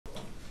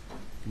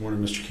Good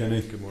morning, Mr.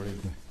 Kenny. Good morning.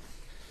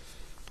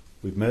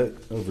 We've met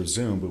over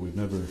Zoom, but we've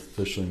never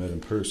officially met in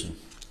person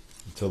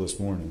until this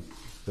morning.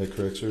 Is that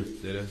correct, sir?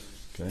 It is.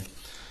 Okay.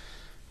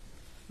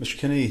 Mr.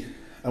 Kenny,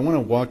 I want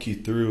to walk you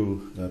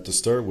through, to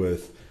start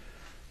with,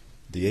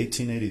 the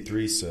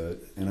 1883 set.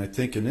 And I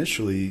think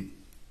initially,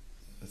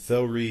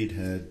 Thel Reed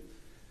had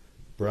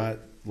brought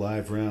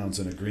live rounds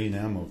in a green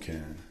ammo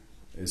can.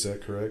 Is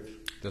that correct?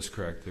 That's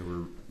correct. They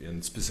were,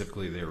 and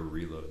specifically, they were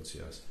reloads,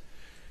 yes.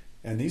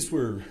 And these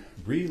were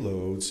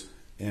reloads,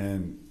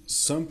 and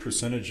some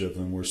percentage of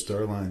them were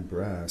Starline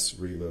brass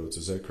reloads.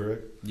 Is that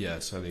correct?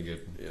 Yes, I think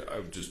I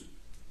would just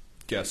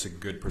guess a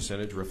good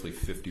percentage, roughly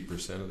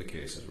 50% of the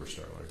cases were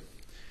Starline.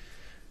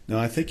 Now,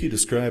 I think you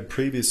described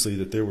previously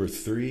that there were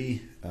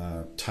three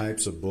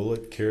types of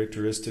bullet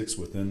characteristics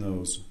within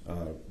those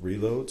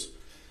reloads.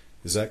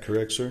 Is that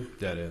correct, sir?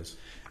 That is.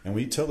 And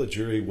will you tell the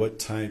jury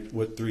what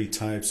three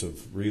types of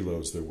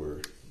reloads there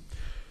were?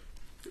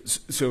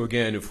 So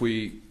again, if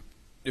we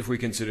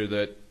consider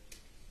that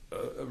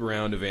a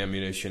round of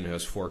ammunition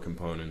has four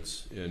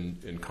components,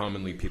 and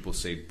commonly people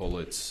say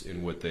bullets,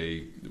 and what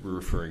they were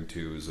referring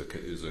to is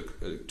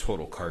a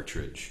total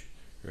cartridge,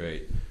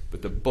 right?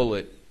 But the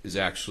bullet is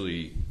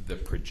actually the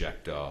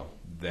projectile,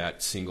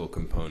 that single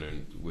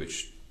component,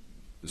 which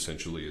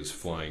essentially is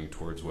flying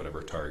towards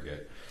whatever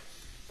target.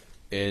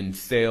 And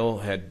Thale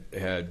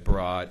had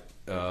brought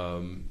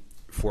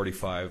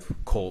 45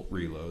 Colt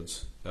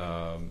reloads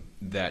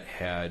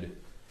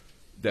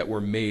that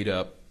were made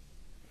up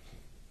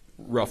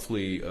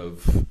roughly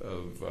of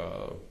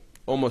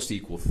almost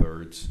equal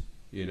thirds,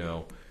 you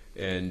know,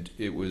 and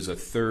it was a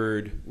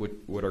third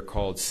what are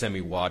called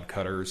semi-wad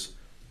cutters.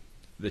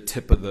 The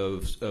tip of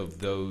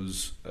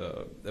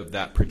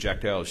that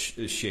projectile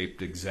is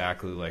shaped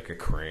exactly like a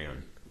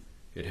crayon.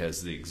 It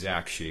has the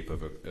exact shape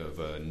of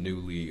a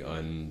newly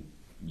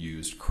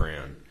unused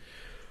crayon.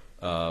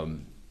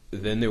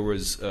 Then there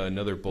was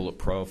another bullet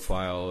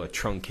profile, a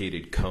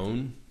truncated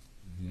cone,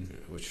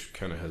 which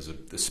kind of has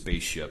the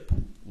spaceship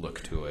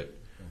look to it.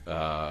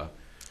 And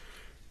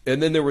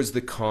then there was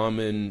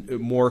the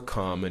more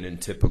common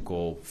and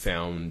typical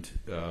found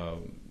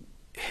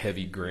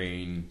heavy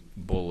grain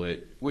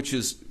bullet, which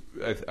is,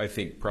 I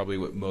think, probably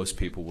what most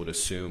people would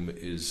assume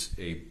is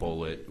a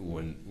bullet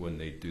when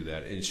they do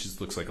that. And it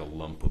just looks like a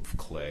lump of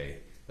clay.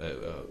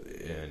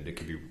 And it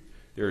could be,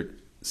 there are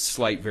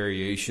slight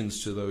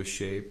variations to those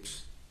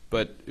shapes,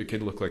 but it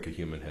could look like a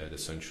human head,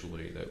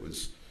 essentially, that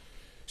was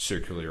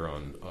circular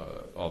on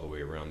all the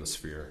way around the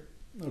sphere.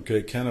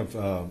 Okay, kind of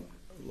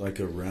like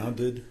a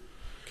rounded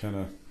kind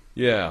of.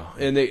 Yeah,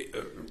 and they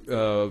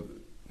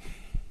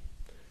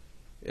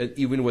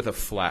even with a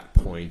flat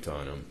point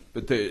on them,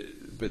 but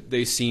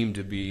they seem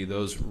to be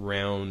those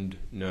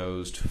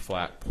round-nosed,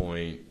 flat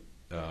point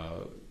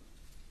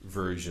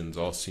versions.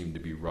 All seem to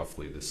be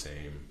roughly the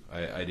same.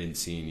 I didn't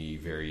see any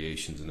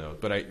variations in those,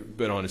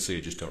 but honestly,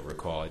 I just don't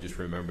recall. I just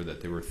remember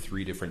that there were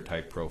three different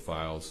type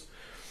profiles.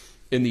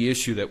 And the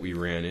issue that we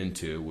ran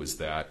into was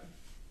that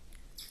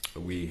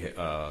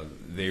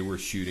they were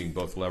shooting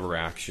both lever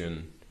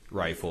action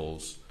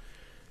rifles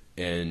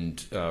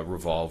and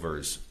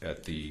revolvers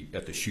at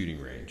the shooting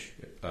range.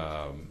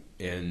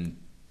 And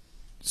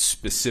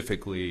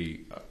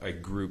specifically, I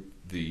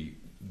grouped the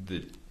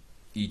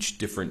each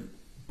different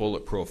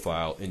bullet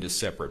profile into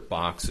separate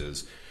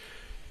boxes,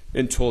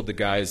 and told the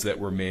guys that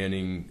were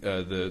manning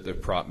the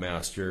prop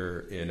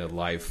master in a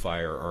live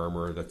fire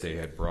Armourer that they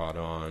had brought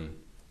on.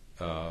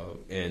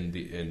 And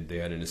they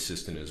had an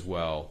assistant as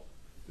well,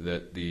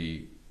 that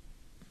the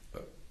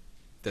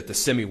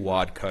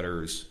semi-wad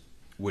cutters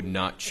would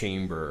not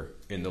chamber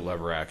in the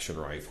lever action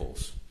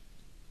rifles.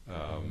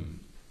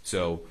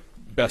 So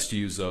best to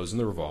use those in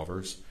the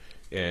revolvers,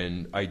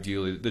 and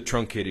ideally the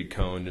truncated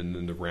cone and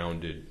then the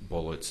rounded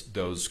bullets,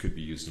 those could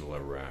be used in the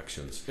lever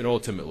actions. And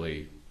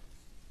ultimately,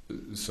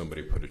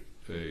 somebody put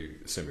a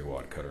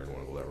semi-wad cutter in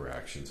one of the lever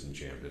actions and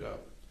jammed it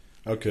up.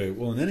 Okay,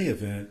 well, in any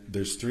event,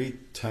 there's three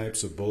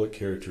types of bullet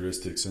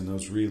characteristics in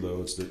those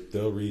reloads that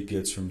Thel Reed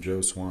gets from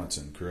Joe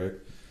Swanson,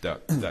 correct?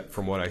 That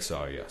from what I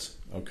saw, yes.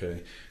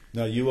 Okay.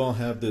 Now, you all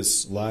have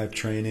this live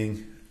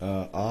training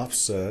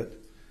offset.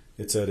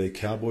 It's at a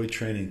cowboy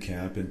training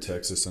camp in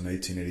Texas in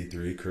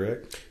 1883,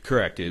 correct?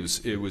 Correct. It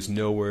was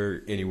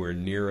anywhere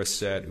near a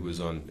set. It was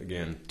on,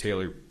 again,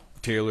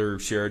 Taylor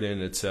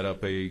Sheridan had set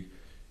up a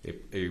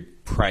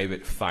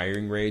private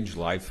firing range,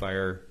 live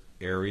fire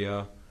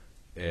area,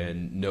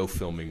 and no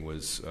filming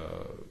was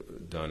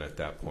done at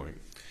that point.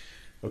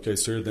 Okay,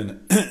 sir.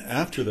 Then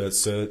after that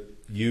set,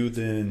 you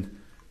then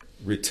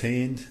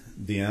retained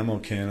the ammo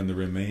can and the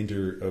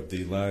remainder of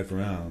the live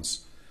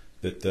rounds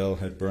that Thel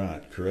had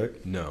brought,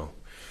 correct? No.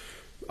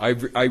 I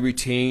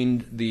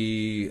retained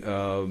the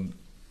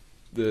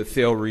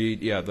Thale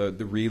Reed, yeah, the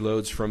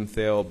reloads from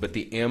Thale, but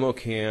the ammo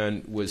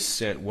can was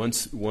sent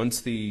once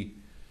the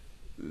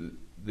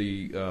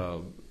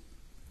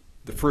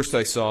first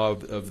I saw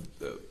of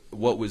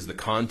what was the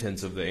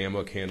contents of the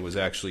ammo can was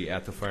actually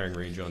at the firing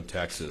range on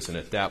Texas, and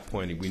at that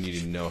point we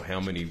needed to know how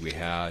many we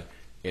had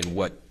and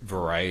what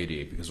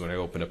variety, because when I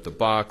opened up the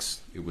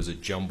box, it was a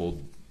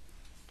jumbled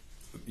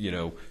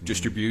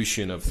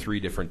distribution of 3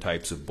 different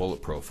types of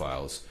bullet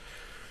profiles.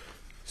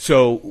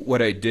 So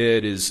what I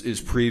did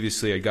is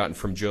previously I'd gotten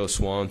from Joe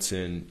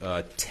Swanson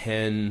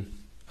 10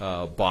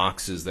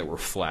 boxes that were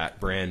flat,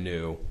 brand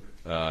new.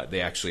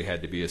 They actually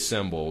had to be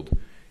assembled,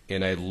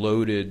 and I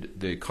loaded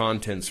the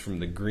contents from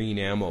the green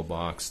ammo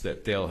box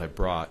that Thale had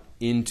brought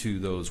into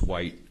those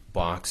white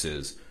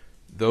boxes.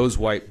 Those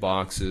white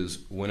boxes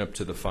went up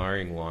to the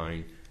firing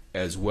line,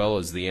 as well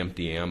as the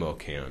empty ammo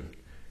can.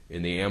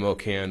 And the ammo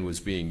can was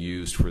being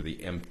used for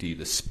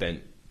the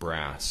spent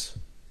brass.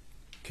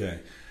 Okay.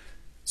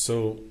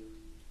 So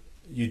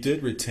you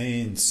did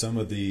retain some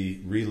of the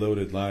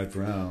reloaded live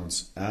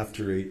rounds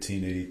after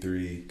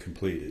 1883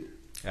 completed?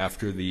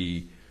 After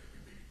the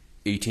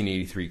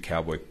 1883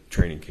 Cowboy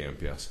Training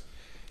Camp, yes.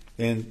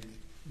 And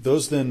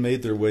those then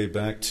made their way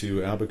back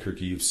to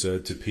Albuquerque, you've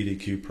said, to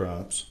PDG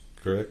Props,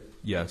 correct?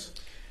 Yes.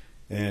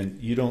 And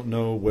you don't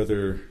know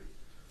whether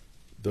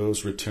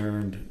those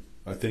returned,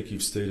 I think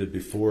you've stated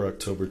before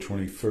October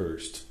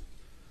 21st.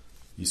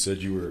 You said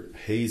you were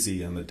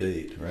hazy on the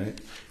date, right?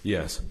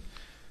 Yes.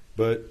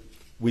 But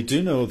we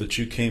do know that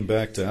you came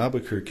back to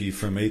Albuquerque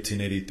from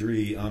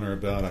 1883 on or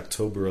about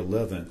October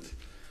 11th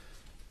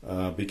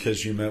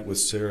because you met with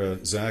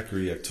Sarah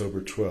Zachary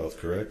October 12th,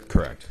 correct?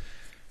 Correct.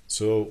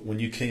 So when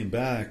you came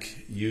back,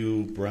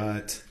 you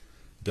brought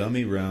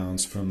dummy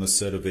rounds from the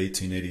set of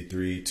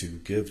 1883 to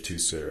give to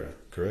Sarah,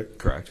 correct?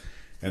 Correct.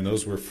 And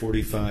those were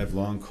 45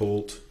 long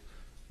Colt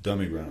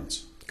dummy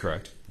rounds.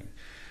 Correct.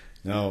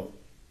 Now,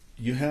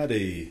 you had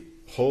a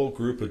whole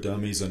group of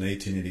dummies on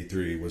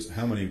 1883.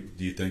 How many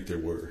do you think there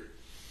were?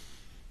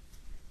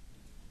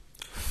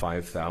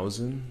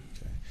 5,000.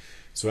 Okay.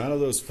 So out of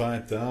those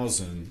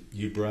 5,000,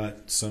 you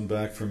brought some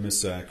back from Miss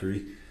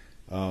Zachary.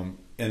 And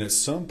at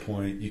some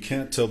point, you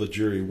can't tell the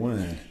jury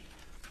when,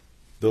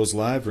 those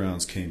live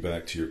rounds came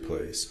back to your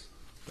place.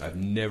 I've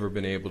never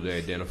been able to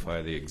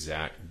identify the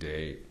exact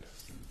date.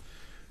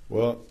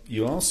 Well,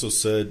 you also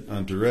said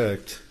on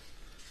direct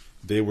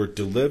they were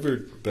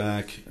delivered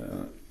back.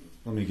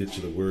 Let me get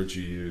you the words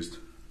you used.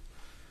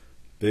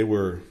 They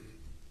were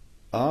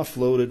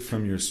offloaded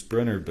from your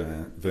Sprinter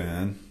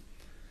van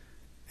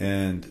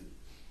and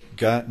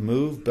got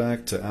moved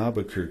back to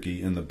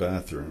Albuquerque in the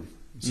bathroom.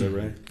 Is that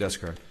right? That's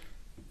correct.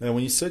 Now,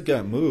 when you said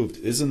got moved,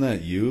 isn't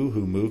that you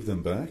who moved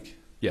them back?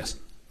 Yes.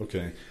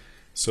 Okay.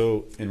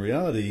 So, in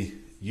reality,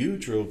 you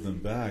drove them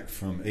back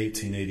from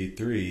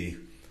 1883,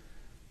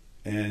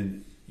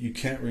 and you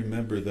can't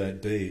remember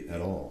that date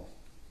at all.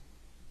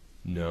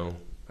 No.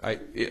 I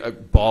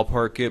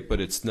ballpark it,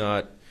 but it's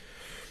not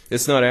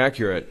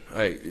accurate.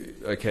 I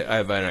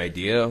have an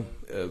idea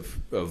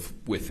of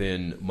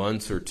within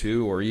months or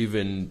two, or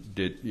even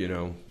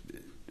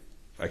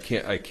I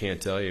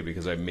can't tell you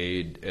because I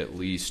made at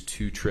least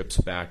 2 trips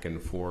back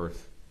and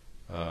forth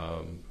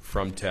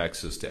from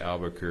Texas to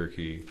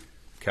Albuquerque,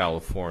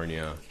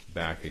 California,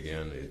 back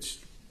again.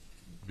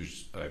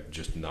 I've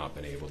just not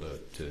been able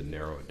to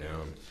narrow it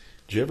down.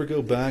 Did you ever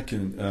go back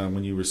and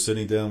when you were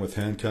sitting down with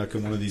Hancock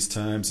in one of these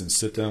times and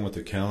sit down with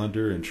the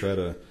calendar and try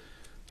to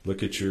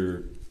look at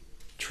your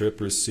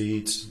trip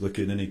receipts, look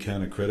at any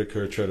kind of credit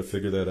card, try to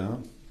figure that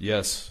out?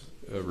 Yes,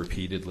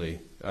 repeatedly.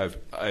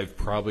 I've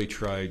probably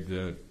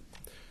tried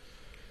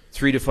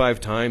 3 to 5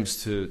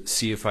 times to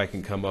see if I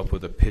can come up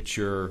with a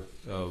picture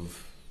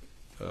of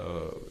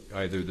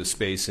either the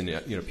space in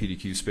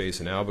PDQ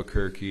space in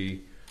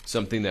Albuquerque,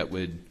 something that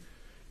would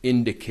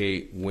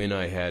indicate when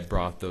I had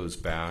brought those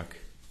back.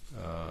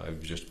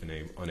 I've just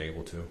been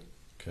unable to.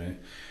 Okay.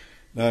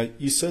 Now,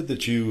 you said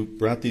that you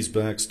brought these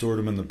back, stored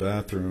them in the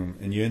bathroom,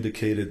 and you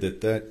indicated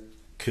that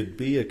could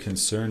be a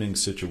concerning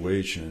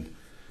situation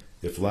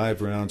if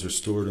live rounds are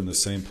stored in the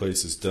same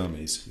place as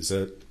dummies. Is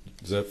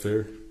that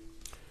fair?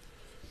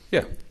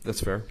 Yeah,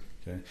 that's fair.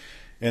 Okay.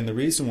 And the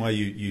reason why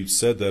you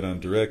said that on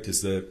direct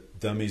is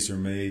that dummies are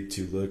made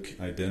to look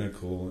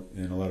identical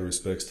in a lot of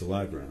respects to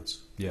live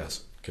rounds.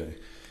 Yes. Okay.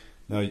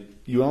 Now,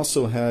 you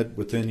also had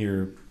within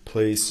your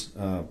place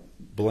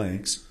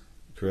blanks,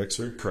 correct,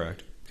 sir?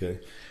 Correct. Okay.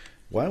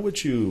 Why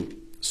would you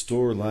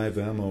store live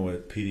ammo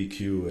at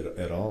PDQ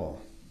at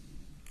all?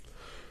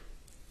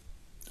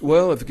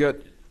 Well, I've got,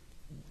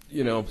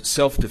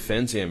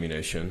 self-defense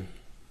ammunition.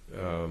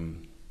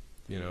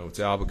 It's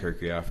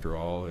Albuquerque after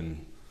all,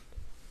 and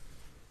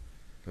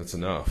that's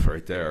enough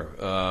right there.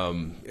 I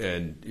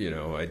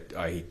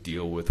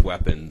deal with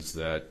weapons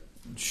that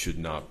should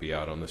not be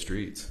out on the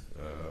streets,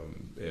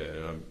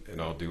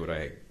 and I'll do what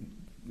I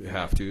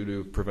have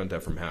to prevent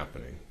that from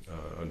happening.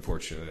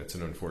 Unfortunately, it's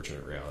an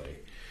unfortunate reality.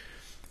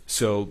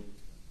 So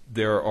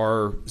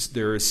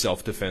there is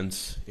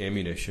self-defense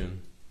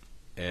ammunition,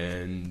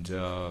 and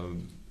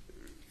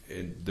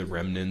the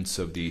remnants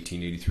of the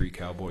 1883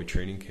 Cowboy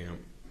Training Camp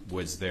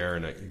was there,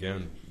 and I,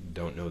 again,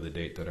 don't know the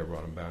date that I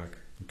brought them back.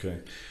 Okay.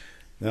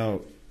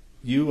 Now,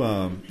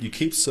 you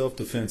keep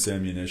self-defense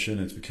ammunition.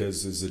 It's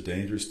because it's a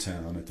dangerous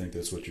town. I think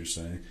that's what you're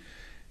saying.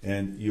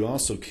 And you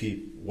also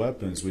keep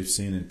weapons we've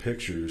seen in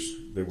pictures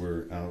that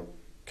were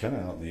kind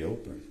of out in the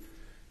open.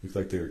 Looked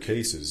like they were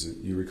cases.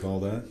 You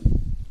recall that?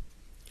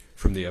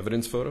 From the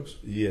evidence photos?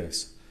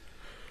 Yes.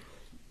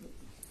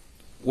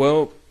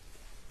 Well,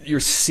 you're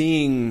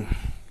seeing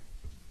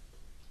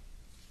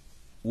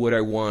what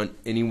I want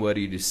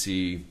anybody to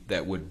see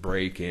that would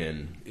break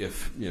in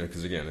if,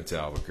 because again, it's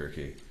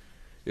Albuquerque.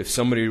 If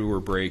somebody were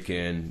to break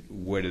in,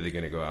 what are they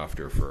going to go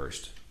after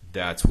first?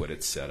 That's what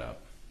it's set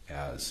up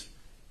as.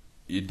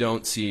 You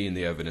don't see in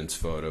the evidence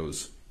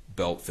photos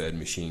belt-fed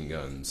machine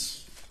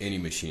guns, any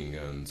machine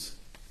guns,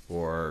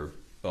 or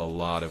a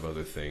lot of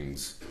other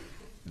things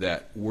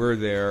that were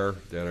there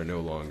that are no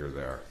longer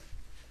there.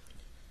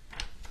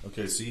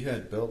 Okay, so you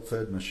had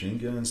belt-fed machine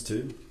guns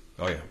too?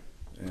 Oh, yeah.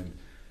 And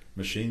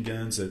machine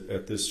guns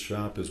at this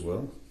shop as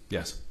well?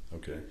 Yes.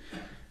 Okay.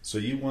 So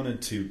you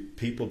wanted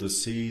people to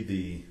see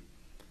the,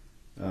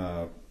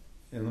 and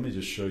let me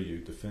just show you,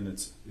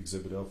 Defendant's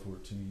Exhibit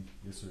L14.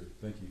 Yes, sir.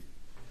 Thank you.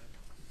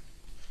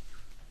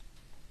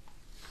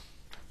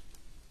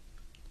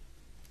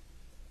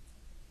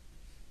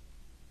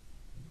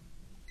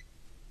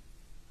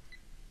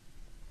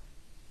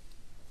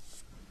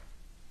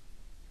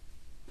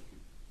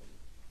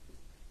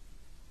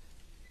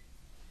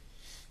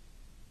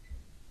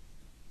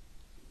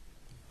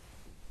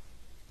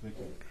 Thank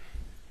you.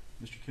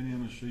 Mr. Kenny, I'm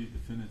going to show you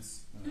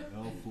Defendant's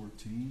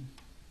L14.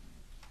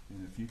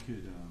 And if you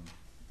could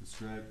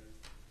describe,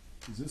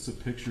 is this a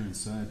picture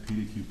inside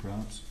PDG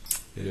Props?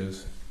 It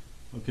is.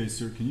 Okay,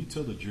 sir, can you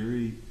tell the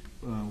jury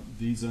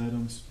these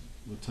items,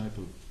 what type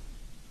of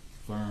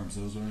firearms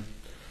those are?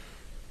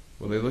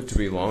 Well, they look to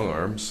be long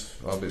arms,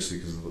 obviously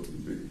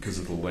because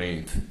of the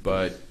length,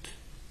 but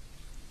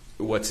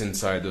what's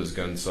inside those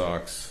gun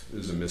socks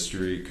is a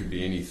mystery. It could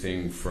be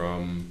anything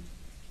from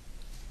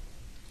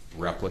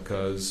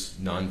replicas,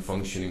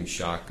 non-functioning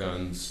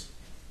shotguns.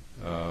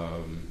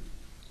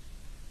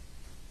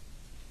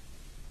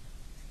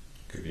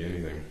 Could be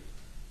anything.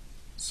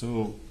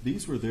 So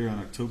these were there on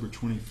October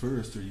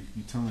 21st. Are you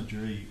telling the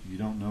jury you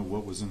don't know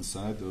what was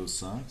inside those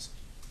socks?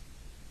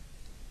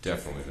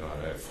 Definitely not.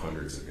 I have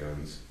hundreds of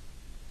guns.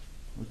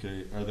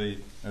 Okay.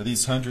 Are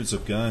these hundreds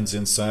of guns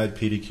inside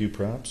PDG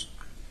Props?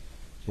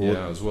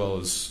 Yeah, as well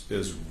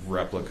as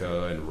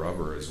replica and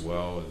rubber as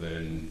well.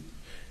 And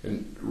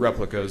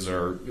replicas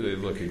they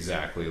look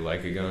exactly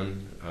like a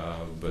gun,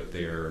 but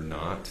they are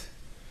not.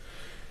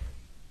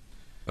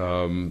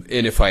 And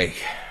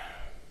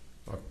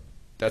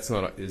that's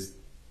not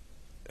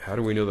how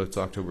do we know that's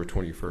October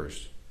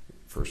 21st?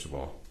 First of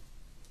all,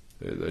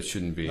 that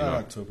shouldn't be. Not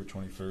October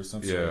 21st.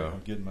 I'm sorry. Yeah.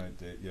 I'm getting my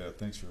date. Yeah,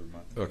 thanks for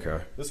reminding me.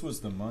 Okay. This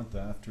was the month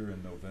after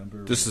in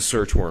November. This is the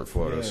search warrant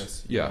photos.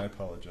 Yes. Yeah. I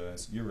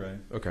apologize. You're right.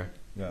 Okay.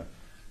 Yeah.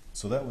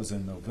 So that was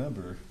in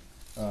November.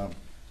 And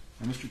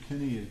Mr.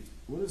 Kenny,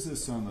 what is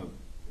this on the?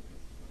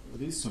 Are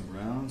these some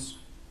rounds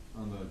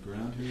on the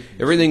ground here?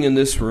 Everything in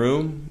this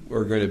room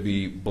are going to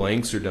be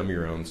blanks or dummy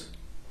rounds.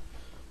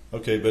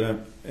 Okay, but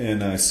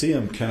I see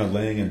them kind of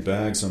laying in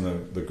bags on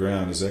the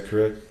ground. Is that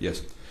correct?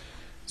 Yes.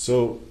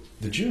 So,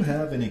 did you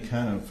have any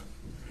kind of?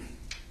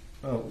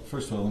 Oh,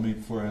 first of all,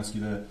 before I ask you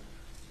that,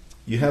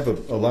 you have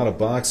a lot of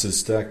boxes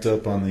stacked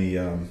up on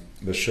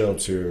the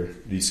shelves here.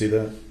 Do you see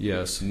that?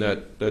 Yes, and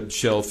that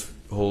shelf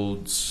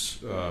holds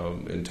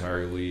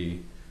entirely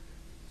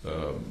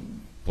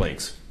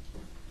blanks.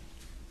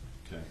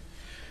 Okay.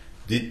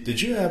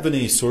 Did you have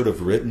any sort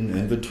of written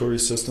inventory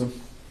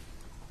system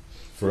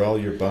for all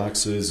your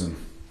boxes and?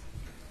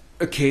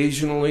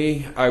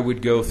 Occasionally, I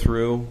would go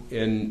through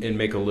and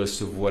make a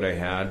list of what I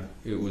had.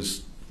 It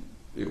was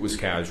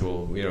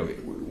casual.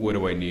 What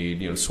do I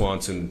need? Joe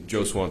Swanson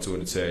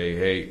would say,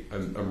 "Hey,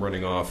 I'm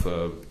running off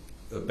a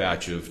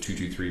batch of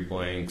 223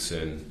 blanks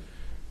and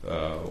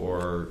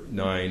or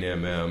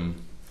 9mm,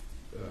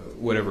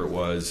 whatever it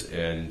was."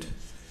 And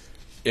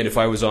if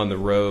I was on the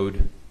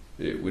road,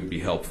 it would be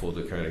helpful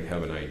to kind of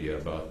have an idea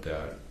about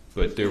that.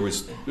 But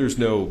there's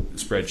no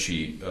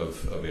spreadsheet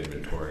of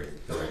inventory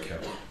that I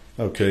kept.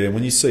 Okay, and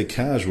when you say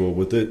casual,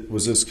 was it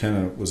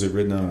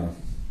written on a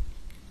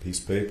piece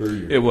of paper?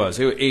 It was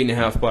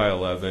 8.5 by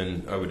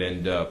 11. I would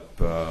end up,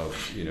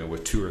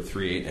 with 2 or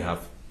 3 8.5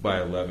 by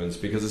 11s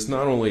because it's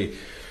not only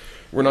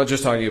we're not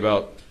just talking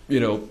about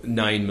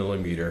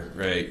 9mm,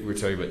 right? We're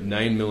talking about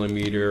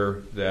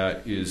 9mm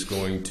that is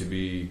going to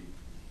be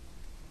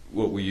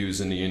what we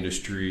use in the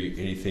industry,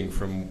 anything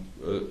from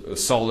a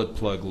solid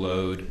plug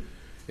load.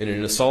 And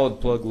in a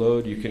solid plug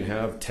load, you can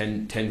have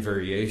 10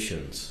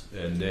 variations.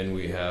 And then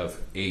we have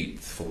 8th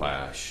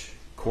flash,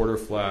 quarter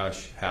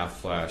flash, half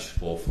flash,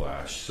 full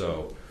flash.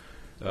 So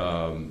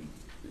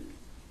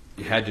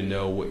you had to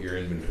know what your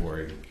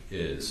inventory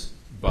is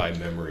by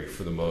memory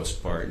for the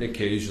most part. And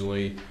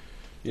occasionally,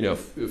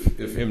 if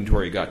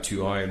inventory got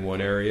too high in one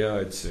area,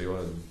 I'd say,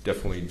 well,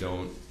 definitely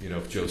don't.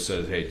 If Joe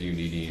says, hey, do you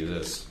need any of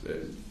this?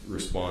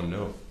 Respond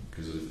no,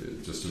 because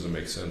it just doesn't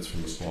make sense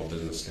from a small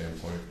business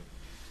standpoint.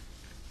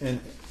 And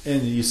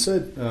you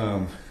said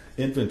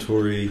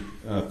inventory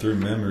through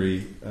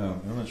memory.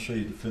 I'm going to show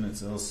you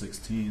Defendant's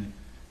L16.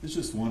 It's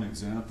just one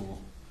example.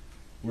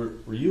 Were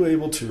you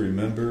able to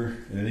remember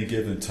at any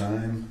given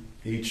time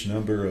each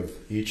number of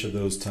each of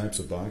those types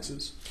of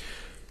boxes?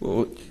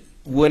 Well,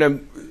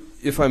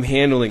 If I'm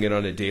handling it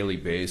on a daily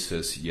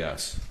basis,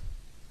 yes.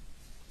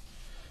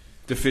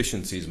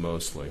 Deficiencies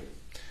mostly.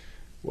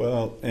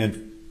 Well,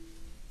 and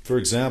for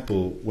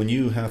example, when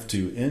you have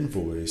to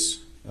invoice,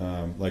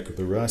 like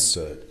the Russ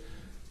said,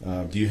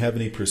 do you have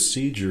any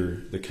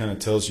procedure that kind of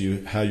tells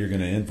you how you're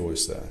going to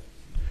invoice that?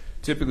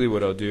 Typically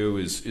what I'll do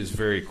is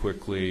very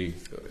quickly,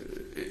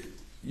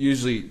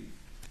 usually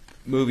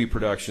movie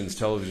productions,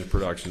 television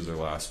productions are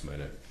last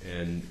minute,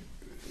 and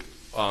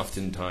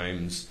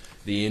oftentimes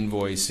the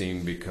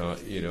invoicing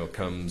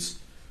comes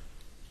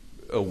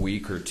a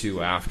week or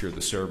two after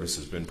the service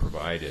has been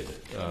provided.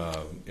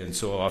 And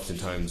so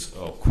oftentimes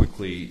I'll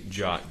quickly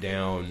jot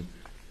down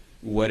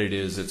what it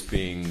is that's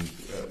being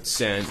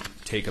sent,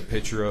 take a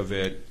picture of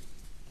it,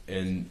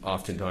 and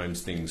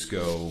oftentimes things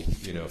go,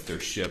 if they're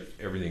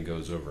shipped, everything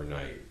goes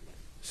overnight.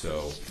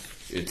 So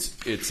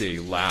it's a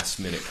last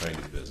minute kind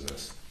of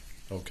business.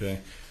 Okay.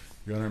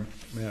 Your Honor,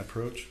 may I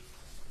approach?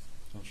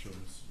 I'll show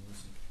this.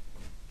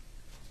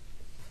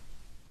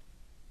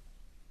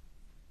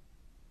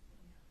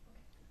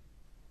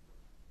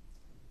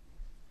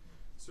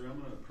 Sir, I'm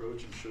going to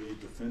approach and show you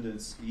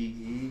defendants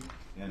EE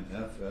and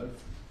FF,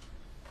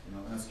 and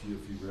I'll ask you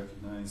if you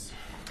recognize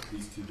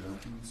these two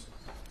documents.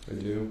 I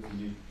do. Can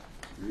you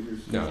read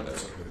yours? No,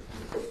 that's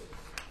okay.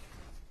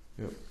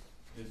 Yep.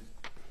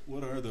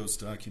 What are those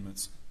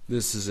documents?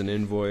 This is an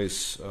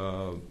invoice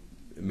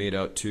made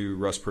out to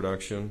Russ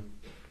Production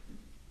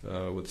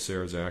with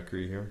Sarah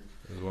Zachary here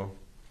as well.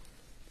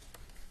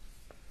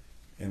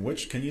 And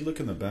can you look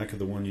in the back of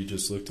the one you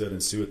just looked at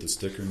and see what the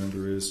sticker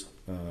number is?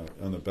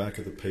 On the back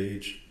of the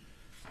page,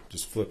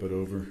 just flip it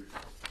over.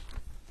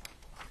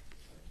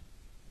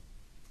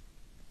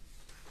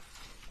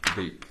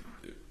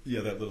 Yeah,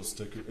 that little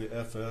sticker,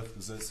 FF,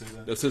 does that say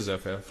that? That says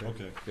FF. Yeah.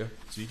 Okay. Yeah.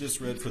 So you just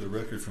read for the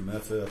record from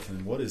FF,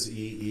 and what is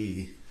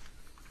EE?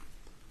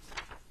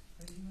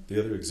 The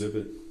other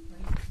exhibit? You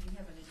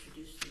haven't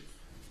introduced these.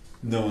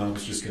 No, I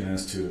was just going to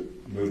ask to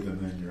move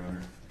them in, Your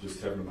Honor.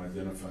 Just have them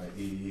identify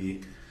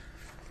EE.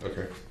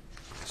 Okay.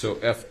 So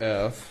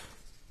FF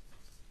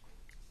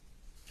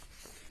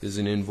is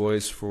an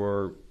invoice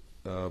for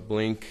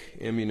blank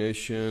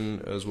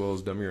ammunition as well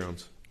as dummy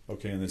rounds.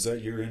 Okay, and is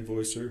that your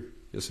invoice, sir?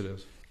 Yes, it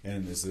is.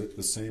 And is it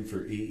the same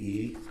for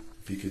EE?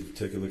 If you could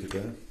take a look at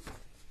that.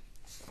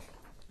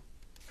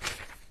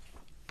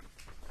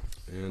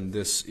 And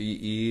this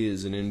EE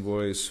is an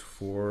invoice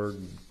for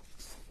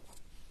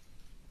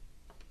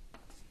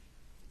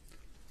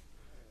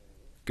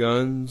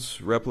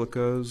guns,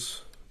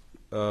 replicas,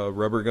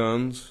 rubber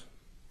guns,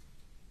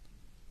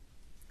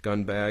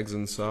 gun bags,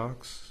 and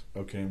socks.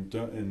 Okay,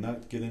 and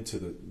not get into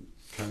the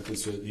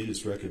contents. You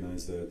just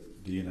recognize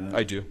that, do you not?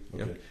 I do.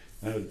 Okay. Yeah.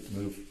 I would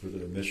move for the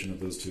admission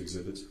of those two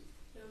exhibits.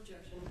 No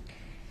objection.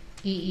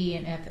 EE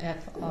and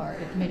FF are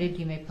admitted.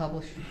 You may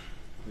publish.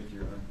 Thank you,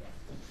 Your Honor.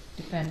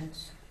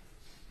 Defendants.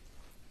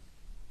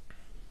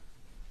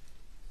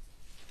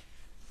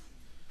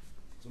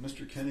 So,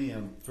 Mr. Kenny,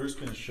 I'm first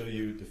going to show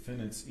you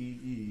defendants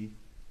EE,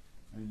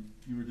 and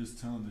you were just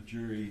telling the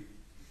jury.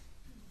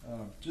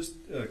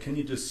 Can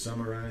you just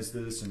summarize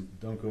this and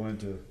don't go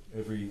into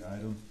every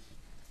item?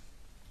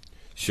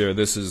 Sure.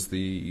 This is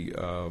the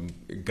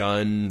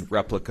gun,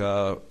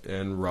 replica,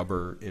 and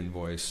rubber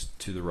invoice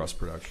to the Russ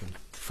Production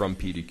from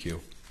PDQ.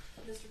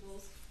 Mr.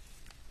 Bowles,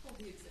 hold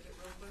the exhibit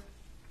real quick.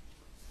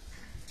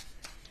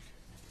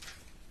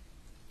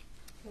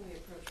 Can we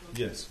approach one?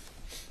 Yes.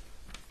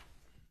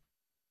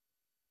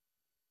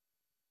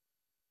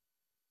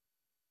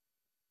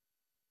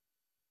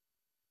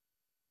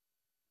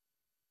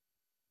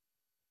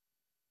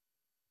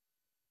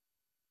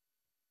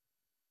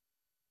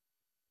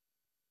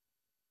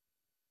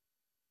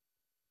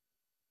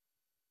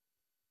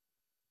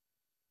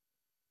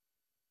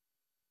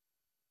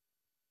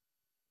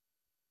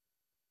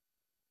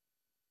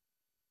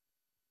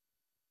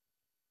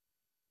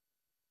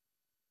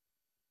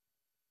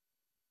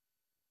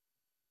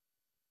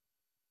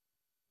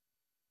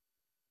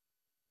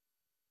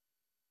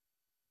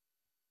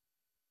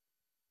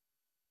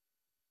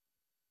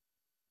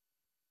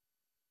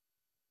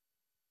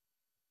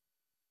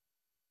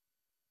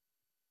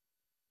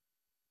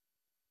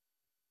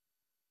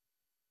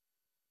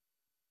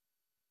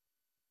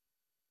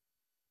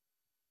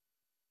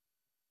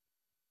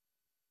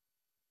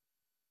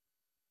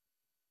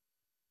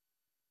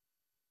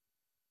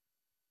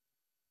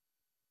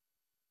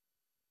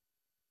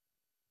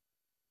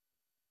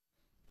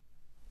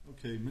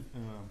 Okay,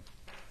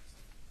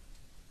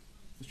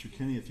 Mr.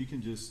 Kenny, if you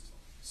can just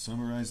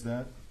summarize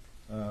that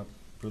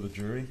for the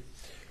jury.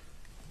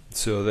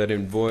 So that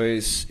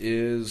invoice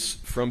is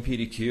from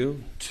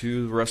PDQ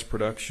to Russ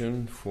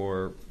Production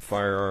for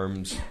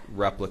firearms,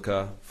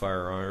 replica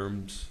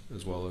firearms,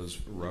 as well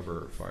as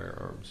rubber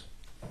firearms.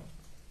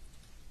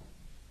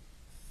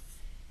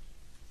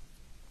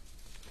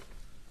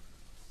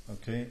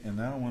 Okay, and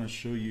now I want to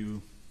show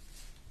you,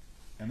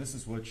 and this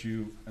is what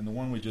you, and the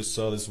one we just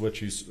saw, this is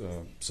what you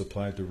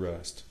supplied to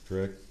Rust,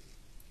 correct?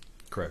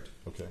 Correct.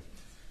 Okay.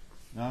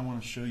 Now I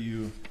want to show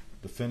you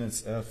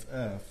defendants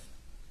FF.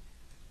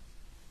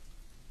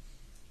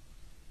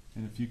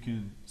 And if you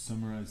can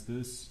summarize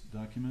this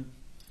document.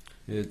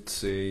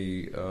 It's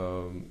a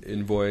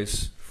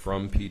invoice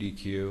from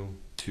PDQ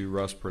to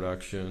Rust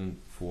Production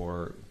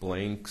for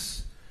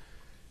blanks,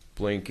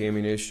 blank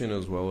ammunition,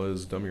 as well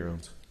as dummy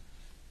rounds.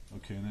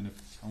 Okay, and then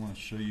if I want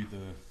to show you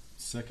the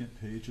second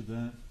page of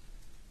that,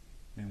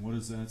 and what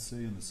does that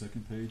say on the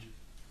second page?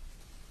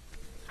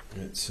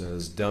 It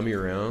says dummy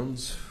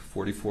rounds,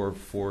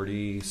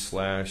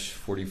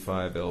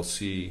 4440/45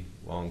 LC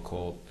long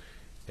Colt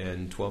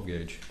and 12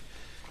 gauge.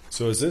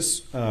 So is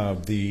this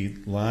the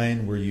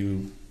line where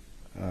you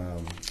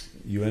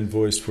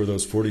invoiced for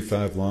those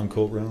 45 long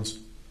Colt rounds?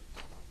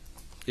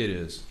 It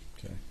is.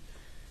 Okay.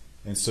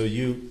 And so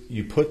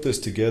you put this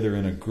together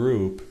in a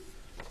group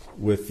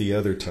with the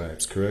other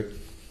types, correct?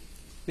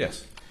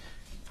 Yes.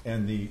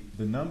 And the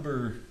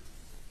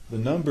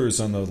numbers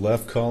on the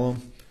left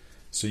column,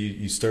 so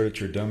you start at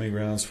your dummy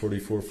rounds,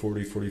 44,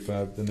 40,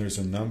 45, then there's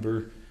a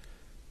number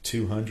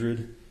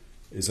 200.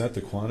 Is that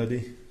the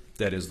quantity?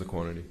 That is the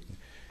quantity.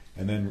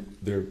 And then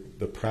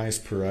the price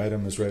per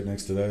item is right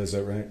next to that, is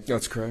that right?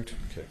 That's correct.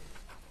 Okay.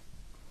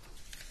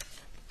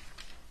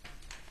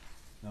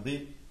 Now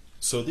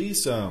so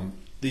these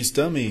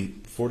dummy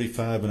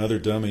 45 and other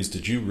dummies,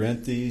 did you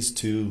rent these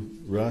to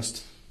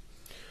Rust?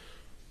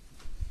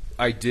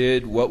 I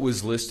did. What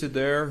was listed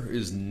there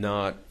is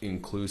not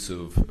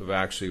inclusive of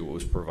actually what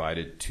was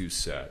provided to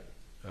set.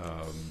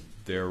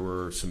 There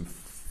were some,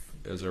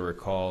 as I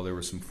recall, there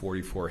were some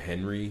 44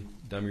 Henry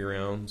dummy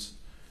rounds,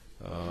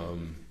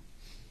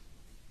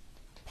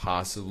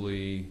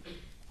 possibly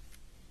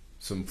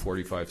some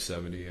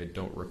 4570. I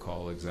don't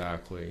recall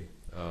exactly.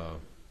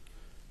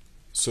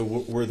 So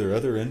were there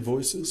other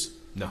invoices?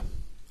 No.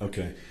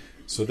 Okay.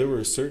 So there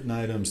were certain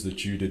items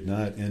that you did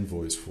not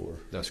invoice for.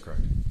 That's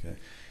correct. Okay.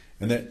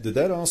 And did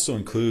that also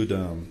include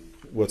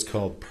what's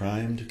called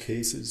primed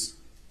cases?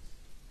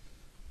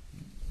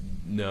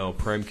 No,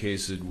 prime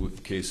cases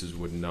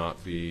would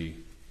not be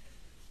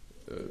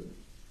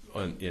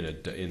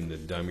in the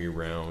dummy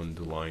round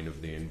line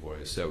of the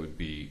invoice. That would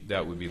be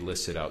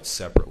listed out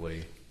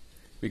separately,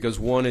 because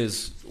one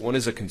is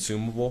a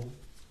consumable,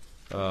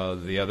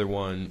 the other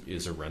one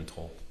is a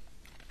rental,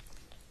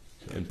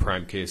 and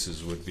prime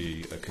cases would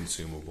be a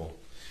consumable.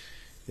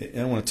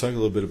 And I want to talk a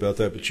little bit about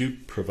that, but you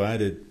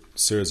provided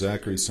Sarah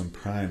Zachary some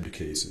primed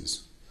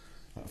cases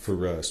for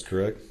Rust,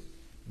 correct?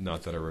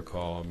 Not that I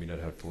recall. I mean, I'd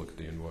have to look at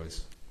the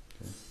invoice.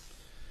 Okay.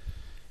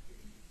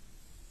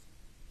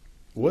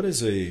 What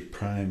is a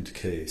primed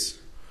case?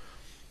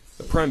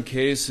 A prime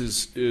case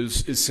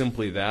is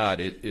simply that.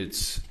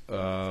 It's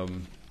a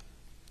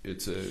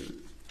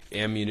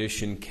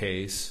ammunition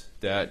case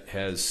that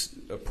has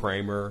a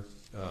primer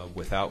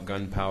without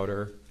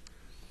gunpowder.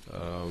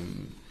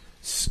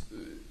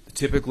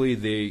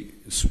 Typically,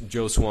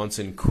 Joe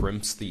Swanson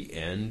crimps the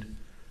end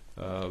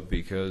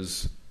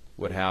because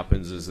what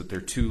happens is that they're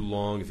too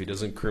long. If he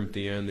doesn't crimp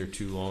the end, they're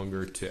too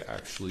longer to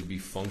actually be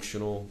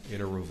functional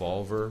in a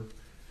revolver.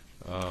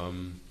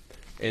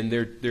 And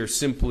they're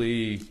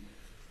simply,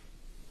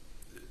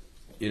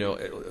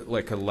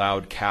 like a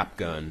loud cap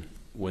gun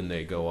when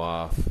they go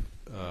off.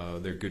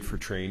 They're good for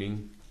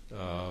training.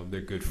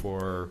 They're good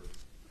for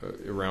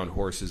around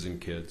horses and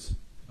kids.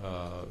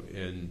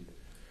 And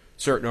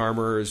certain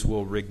armorers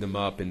will rig them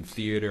up in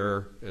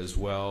theater as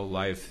well.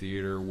 Live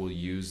theater will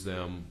use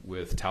them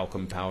with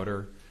talcum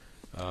powder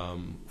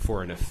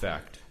for an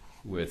effect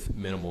with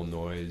minimal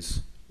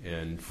noise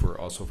and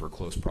also for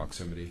close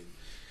proximity.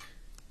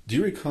 Do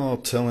you recall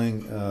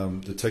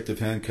telling Detective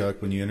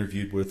Hancock when you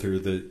interviewed with her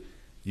that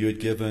you had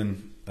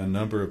given a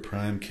number of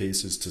prime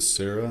cases to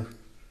Sarah,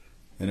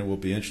 and it will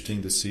be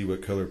interesting to see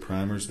what color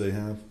primers they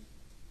have?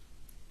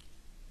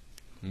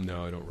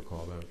 No, I don't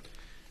recall that.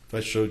 If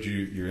I showed you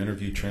your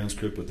interview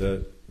transcript, would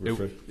that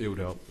refresh? It would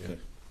help, yeah. Okay.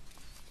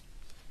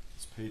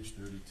 It's page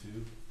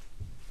 32.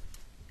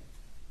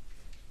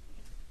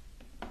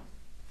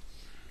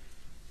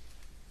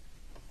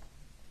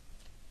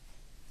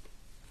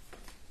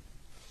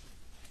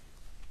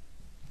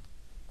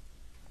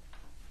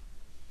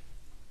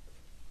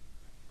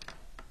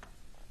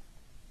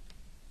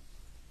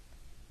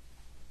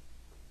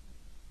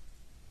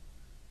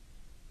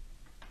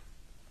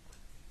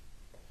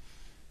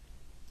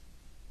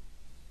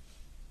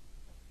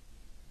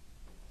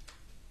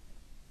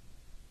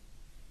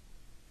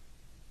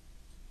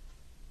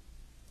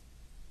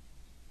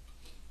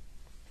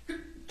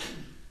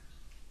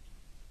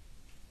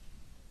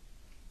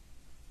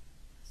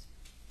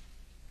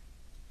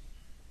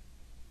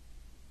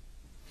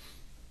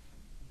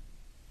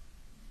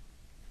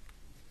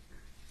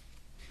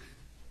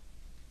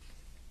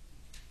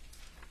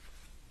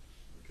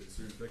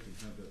 If I can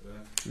have that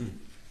back.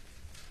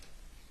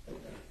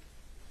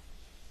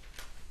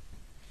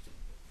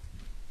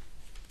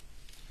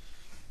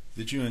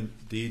 Did you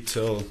indeed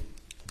tell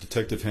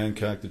Detective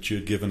Hancock that you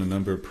had given a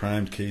number of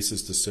primed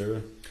cases to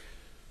Sarah?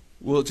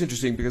 Well, it's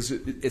interesting because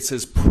it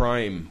says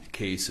prime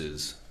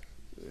cases,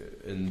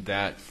 and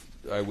that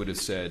I would have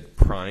said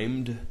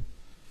primed.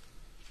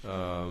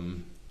 I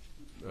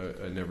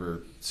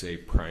never say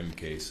prime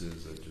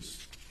cases. I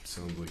just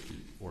sounds like you're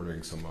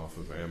ordering some off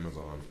of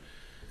Amazon.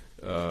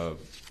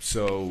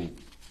 So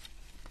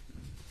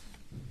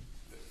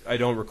I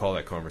don't recall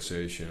that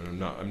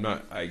conversation.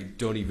 I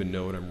don't even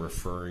know what I'm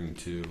referring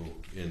to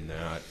in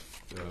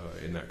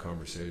that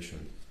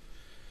conversation.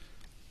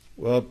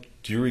 Well,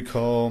 do you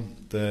recall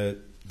that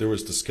there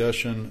was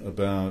discussion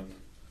about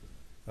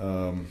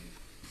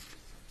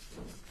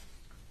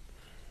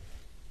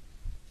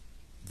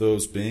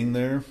those being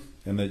there,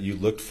 and that you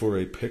looked for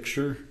a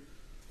picture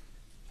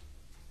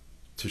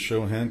to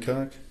show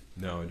Hancock?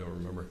 No, I don't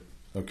remember.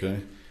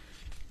 Okay.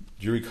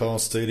 Do you recall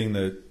stating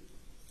that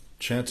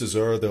chances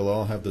are they'll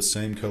all have the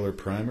same color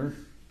primer?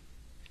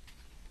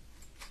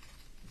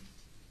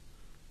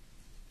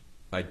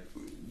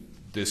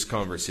 This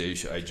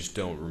conversation, I just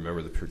don't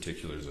remember the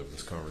particulars of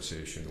this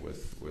conversation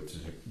with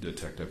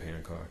Detective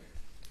Hancock.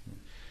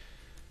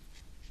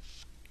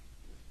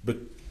 But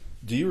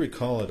do you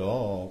recall at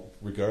all,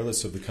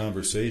 regardless of the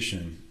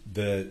conversation,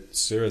 that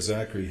Sarah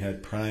Zachary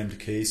had primed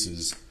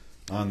cases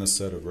on the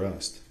set of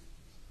Rust?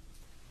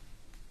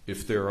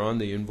 If they're on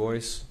the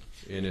invoice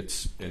and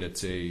it's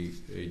a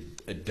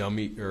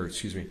dummy, or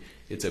excuse me,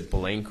 it's a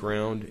blank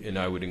round, and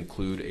I would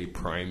include a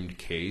primed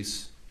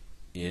case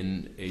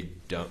in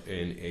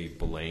a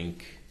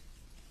blank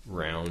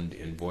round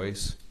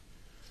invoice,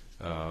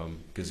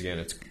 because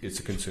again, it's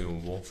a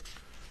consumable.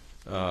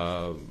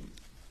 I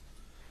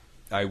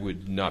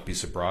would not be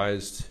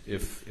surprised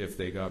if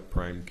they got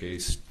primed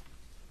case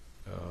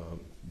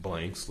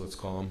blanks, let's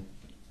call them.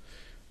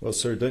 Well,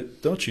 sir,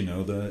 don't you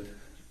know that?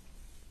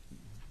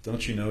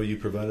 Don't you know you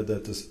provided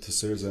that to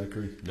Sarah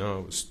Zachary?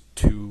 No, it was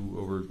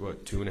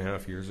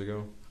 2.5 years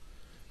ago.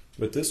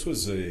 But this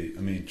was a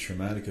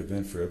traumatic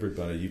event for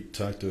everybody. You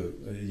talked to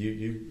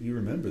you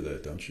remember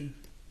that, don't you?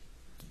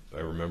 I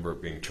remember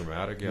it being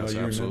traumatic. Yes,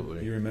 no,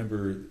 absolutely. You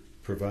remember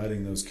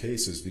providing those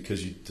cases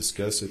because you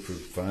discussed it for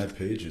 5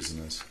 pages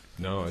in this.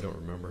 No, I don't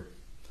remember.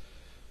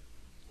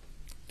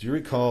 Do you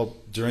recall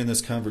during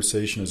this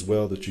conversation as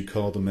well that you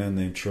called a man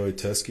named Troy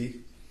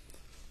Teskey?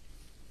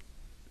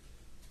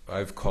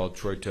 I've called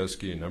Troy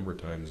Teskey a number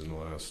of times in the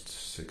last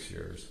 6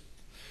 years.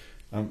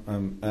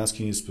 I'm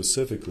asking you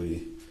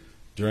specifically,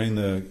 during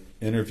the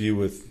interview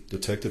with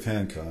Detective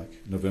Hancock,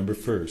 November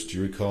 1st, do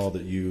you recall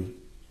that you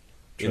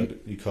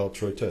called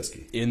Troy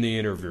Teskey? In the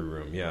interview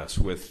room, yes,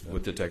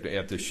 with Detective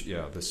at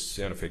the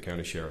Santa Fe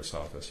County Sheriff's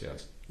Office,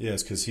 yes.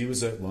 Yes, because he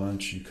was at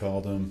lunch, you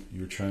called him,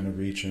 you were trying to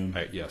reach him.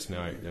 Yes,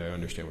 now I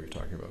understand what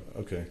you're talking about.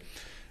 Okay.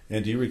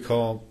 And do you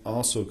recall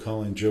also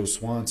calling Joe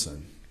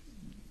Swanson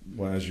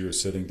as you were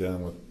sitting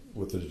down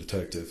with the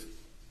detective?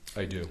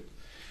 I do.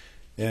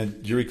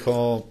 And do you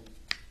recall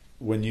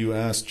when you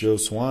asked Joe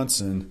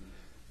Swanson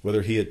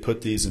whether he had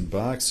put these in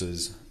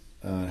boxes,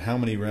 how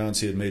many rounds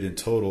he had made in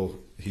total?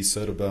 He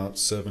said about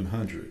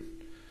 700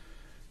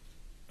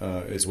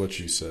 is what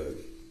you said.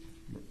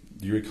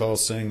 Do you recall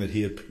saying that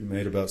he had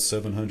made about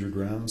 700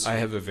 rounds? I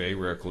have a vague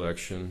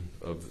recollection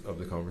of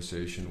the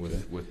conversation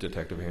with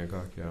Detective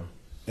Hancock, yeah.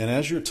 And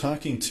as you're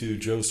talking to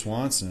Joe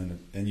Swanson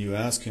and you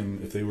ask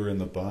him if they were in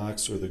the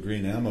box or the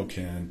green ammo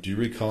can, do you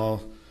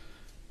recall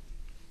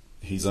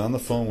he's on the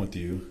phone with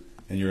you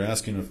and you're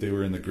asking if they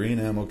were in the green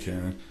ammo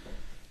can,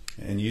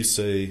 and you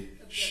say,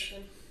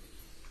 Objection.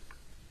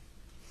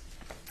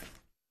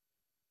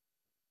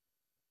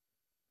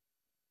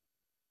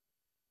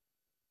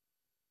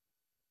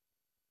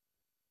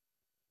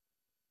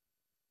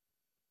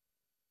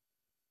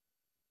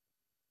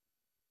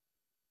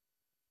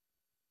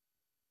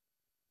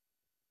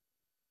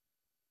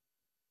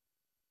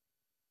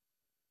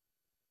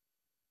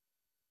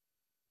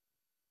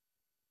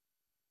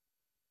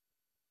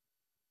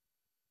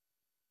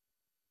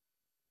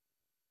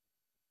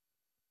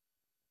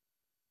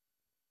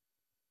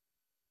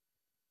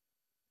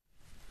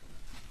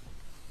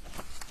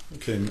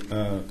 okay,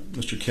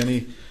 Mr.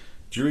 Kenny,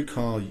 do you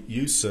recall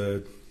you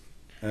said,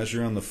 as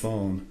you're on the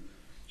phone,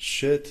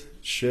 shit,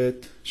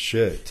 shit,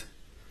 shit.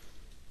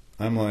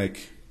 I'm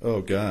like,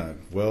 oh God,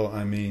 well,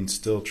 I mean,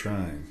 still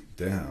trying,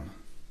 damn.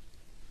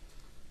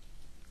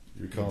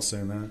 You recall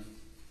saying that?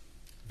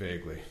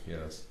 Vaguely,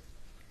 yes.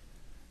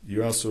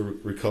 You also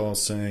recall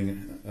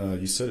saying,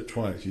 you said it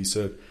twice, you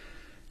said,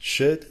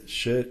 shit,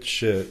 shit,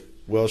 shit,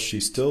 well, she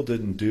still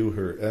didn't do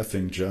her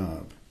effing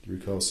job. Do you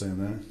recall saying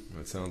that?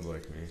 That sounds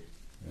like me.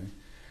 Okay.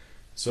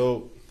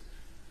 So,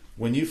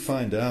 when you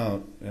find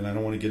out, and I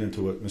don't want to get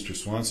into what Mr.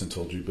 Swanson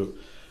told you, but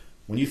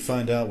when you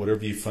find out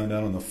whatever you find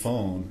out on the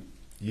phone,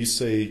 you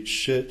say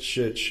shit,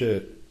 shit,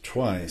 shit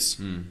twice.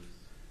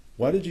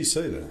 Why did you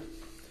say that?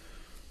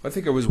 I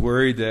think I was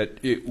worried that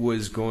it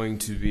was going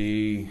to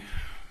be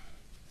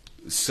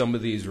some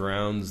of these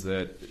rounds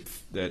that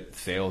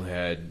Thale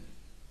had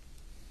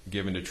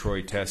given to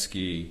Troy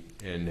Teskey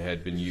and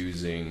had been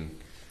using,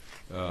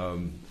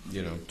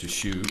 to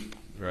shoot,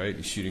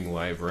 right, shooting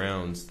live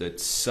rounds, that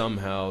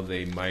somehow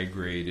they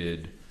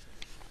migrated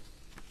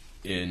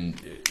in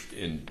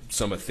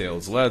some of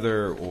Thale's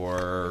leather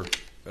or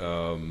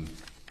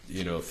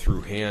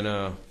through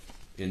Hannah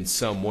in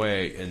some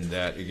way, and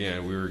that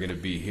again we were going to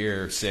be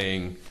here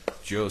saying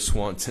Joe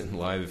Swanson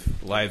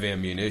live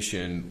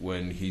ammunition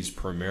when he's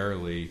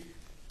primarily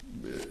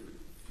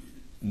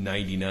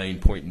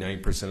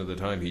 99.9% of the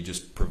time he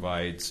just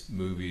provides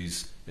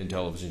movies and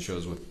television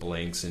shows with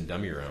blanks and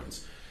dummy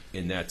rounds,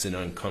 and that's an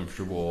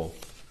uncomfortable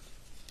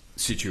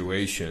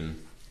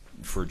situation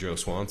for Joe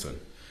Swanson.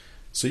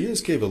 So you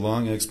just gave a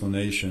long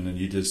explanation, and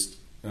you just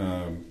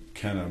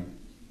kind of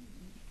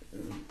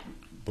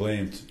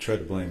tried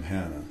to blame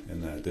Hannah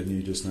in that, didn't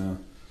you, just now?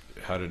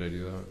 How did I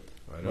do that?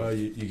 Well,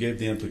 you gave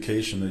the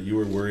implication that you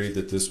were worried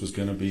that this was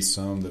going to be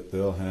some that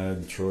Bill had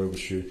and Troy was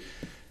shooting.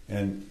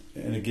 And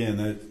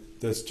again,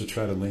 that's to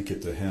try to link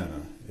it to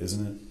Hannah,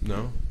 isn't it?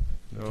 No,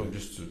 Okay.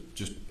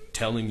 just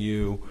telling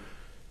you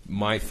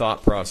my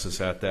thought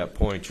process at that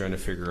point, trying to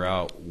figure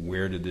out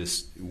where did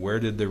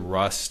the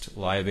Rust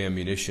live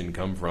ammunition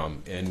come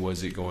from, and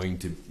was it going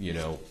to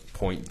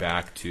point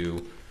back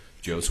to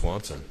Joe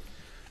Swanson?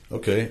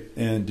 Okay.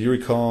 And do you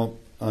recall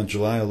on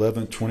July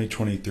 11,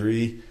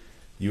 2023,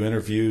 you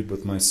interviewed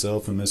with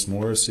myself and Miss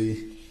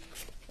Morrissey?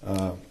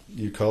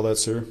 You recall that,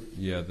 sir?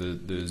 Yeah,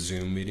 the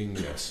Zoom meeting.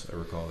 Yes, I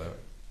recall that.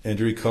 And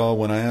do you recall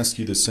when I asked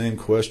you the same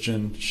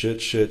question,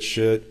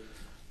 shit,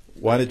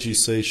 why did you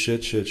say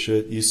shit?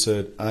 You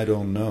said, I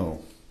don't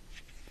know.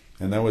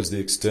 And that was the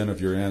extent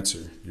of your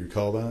answer. You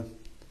recall that?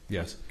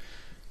 Yes.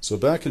 So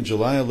back in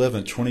July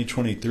 11,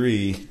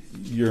 2023,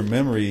 your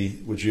memory,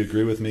 would you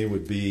agree with me,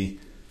 would be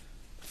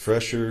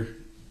fresher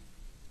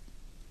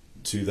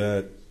to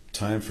that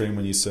time frame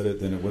when you said it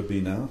than it would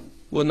be now?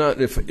 Well,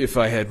 not if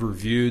I had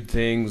reviewed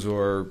things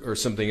or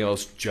something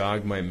else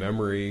jogged my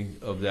memory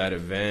of that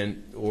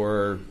event,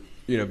 or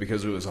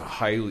because it was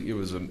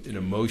an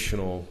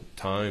emotional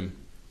time,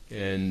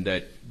 and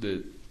that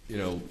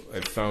I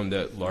found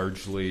that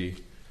largely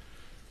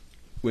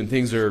when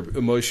things are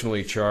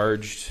emotionally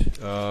charged,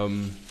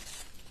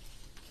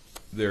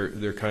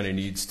 there kind of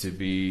needs to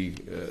be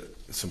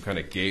some kind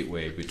of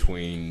gateway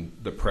between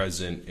the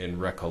present and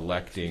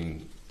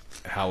recollecting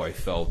how I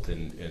felt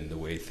and the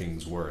way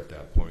things were at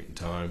that point in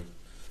time.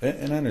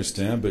 And I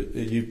understand, but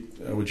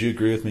would you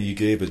agree with me, you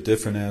gave a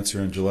different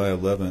answer on July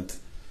 11th,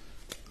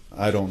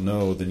 I don't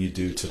know, than you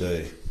do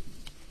today?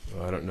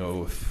 I don't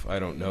know if I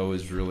don't know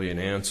is really an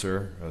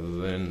answer, other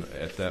than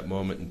at that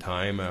moment in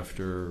time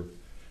after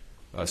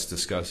us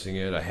discussing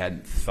it, I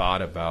hadn't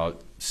thought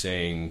about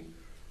saying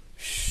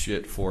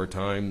shit 4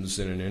 times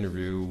in an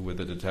interview with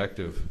a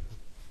detective.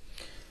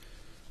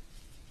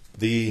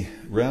 The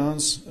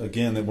rounds,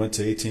 again, that went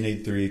to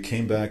 1883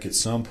 came back at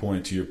some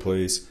point to your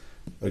place.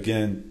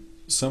 Again,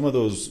 some of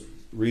those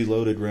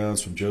reloaded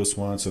rounds from Joe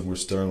Swanson were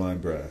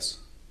Starline brass.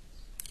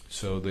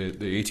 So the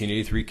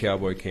 1883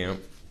 cowboy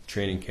camp,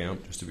 training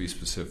camp, just to be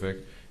specific,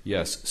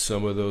 yes,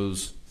 some of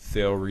those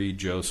Thale Reed,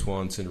 Joe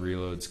Swanson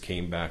reloads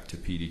came back to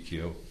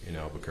PDQ in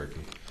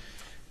Albuquerque.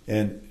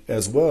 And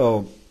as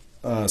well,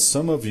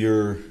 some of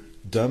your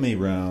dummy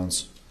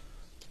rounds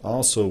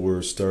also were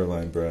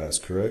Starline brass,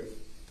 correct?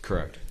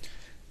 Correct.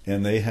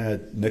 And they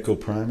had nickel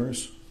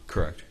primers?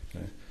 Correct.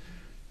 Okay.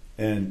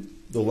 And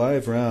the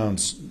live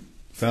rounds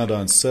found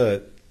on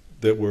set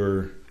that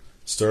were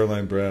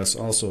Starline brass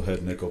also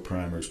had nickel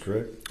primers,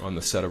 correct? On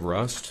the set of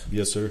Rust?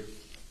 Yes, sir.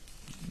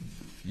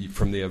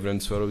 From the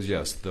evidence photos,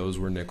 yes, those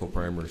were nickel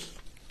primers.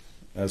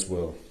 As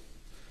well.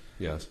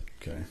 Yes.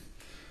 Okay.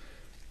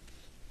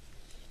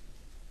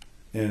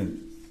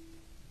 And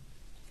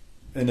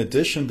in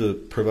addition to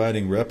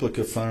providing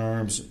replica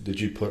firearms, did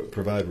you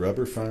provide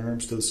rubber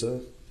firearms to the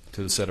set?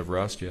 To the set of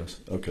Rust,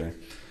 yes. Okay.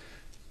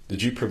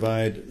 Did you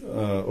provide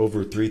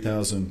over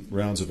 3,000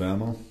 rounds of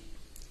ammo?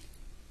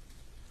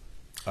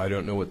 I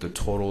don't know what the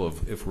total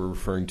of, if we're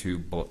referring to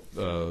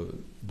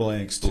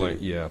Blanks, too.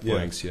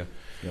 Blanks, yeah.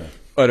 Yeah.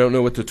 I don't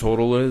know what the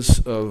total is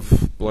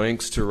of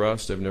blanks to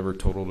Rust. I've never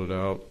totaled it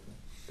out.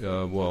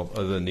 Well,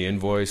 other than the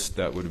invoice,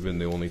 that would have been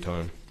the only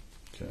time.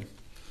 Okay.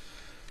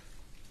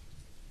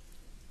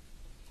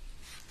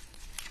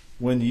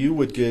 When you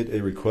would get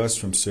a request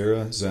from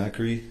Sarah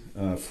Zachary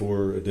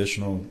for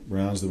additional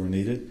rounds that were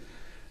needed,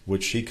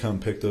 would she come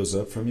pick those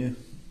up from you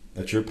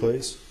at your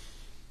place?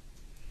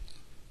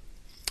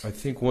 I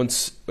think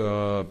once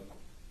the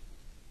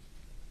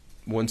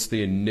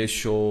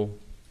initial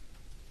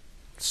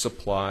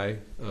supply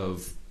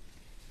of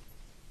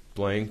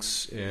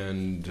blanks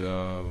and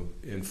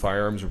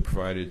firearms were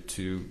provided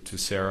to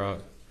Sarah,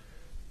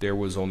 there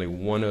was only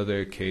one other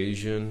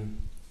occasion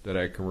that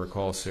I can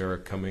recall Sarah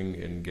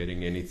coming and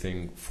getting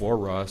anything for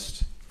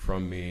Rust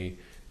from me,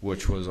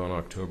 which was on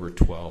October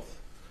 12th.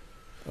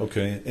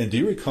 Okay. And do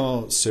you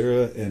recall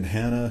Sarah and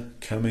Hannah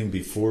coming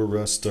before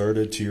Rust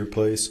started to your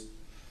place?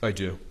 I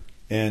do.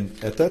 And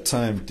at that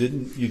time,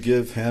 didn't you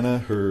give Hannah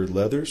her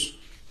leathers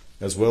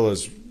as well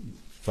as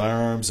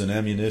firearms and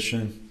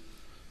ammunition?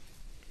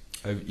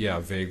 I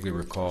vaguely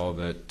recall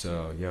that,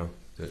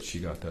 that she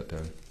got that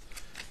done.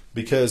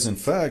 Because, in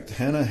fact,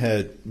 Hannah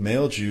had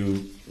mailed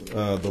you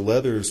the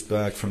leathers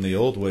back from the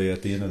old way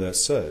at the end of that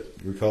set.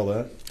 You recall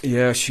that?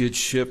 Yeah, she had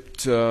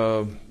shipped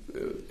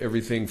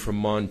everything from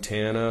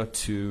Montana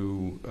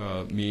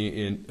to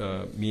me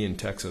in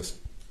Texas.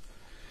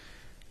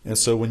 And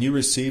so when you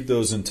received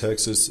those in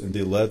Texas and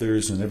the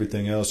leathers and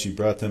everything else, you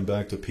brought them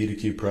back to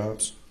PDG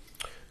Props?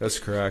 That's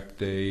correct.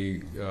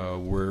 They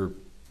were,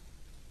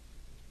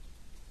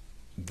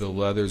 the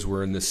leathers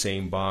were in the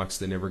same box.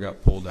 They never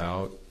got pulled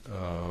out.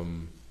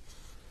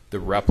 The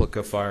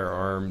replica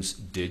firearms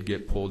did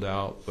get pulled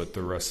out, but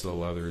the rest of the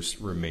leathers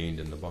remained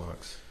in the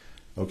box.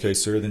 Okay,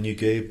 sir. Then you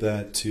gave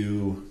that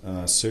to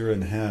Sarah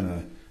and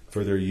Hannah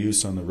for their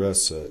use on the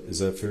rest set. Is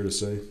that fair to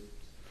say?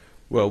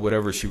 Well,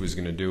 whatever she was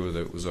going to do with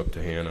it was up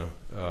to Hannah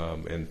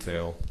and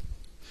Thale.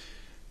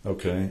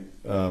 Okay.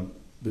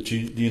 But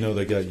you know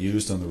they got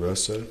used on the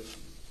rest set?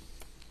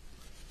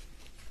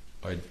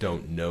 I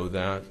don't know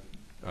that.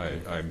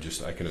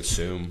 I can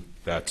assume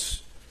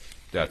that's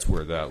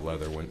where that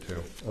leather went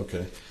to.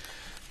 Okay.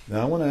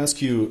 Now I want to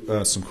ask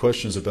you some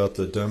questions about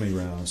the dummy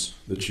rounds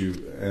that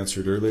you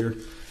answered earlier.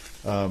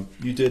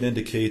 You did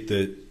indicate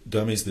that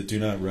dummies that do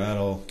not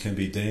rattle can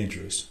be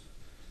dangerous.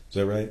 Is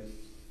that right?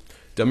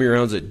 Dummy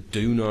rounds that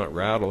do not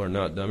rattle are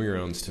not dummy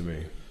rounds to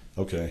me.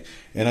 Okay.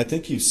 And I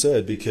think you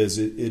said because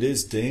it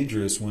is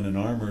dangerous when an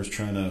armorer is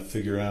trying to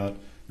figure out,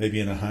 maybe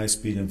in a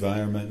high-speed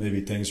environment,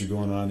 maybe things are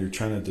going on, you're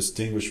trying to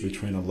distinguish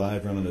between a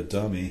live round and a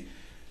dummy,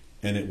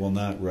 and it will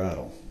not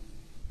rattle.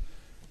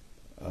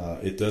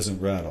 It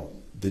doesn't rattle.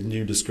 Didn't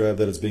you describe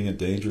that as being a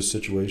dangerous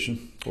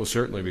situation? Well,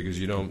 certainly, because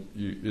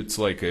it's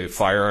like a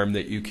firearm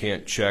that you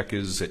can't check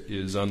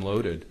is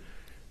unloaded.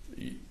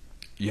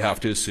 You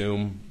have to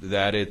assume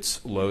that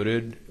it's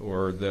loaded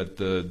or that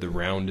the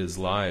round is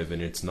live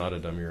and it's not a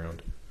dummy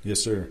round.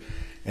 Yes, sir.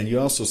 And you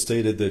also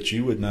stated that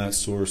you would not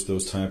source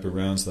those type of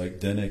rounds like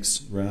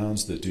Denix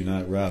rounds that do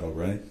not rattle,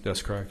 right?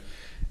 That's correct.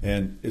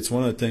 And it's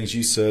one of the things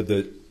you said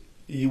that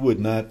you would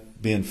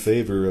not be in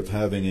favor of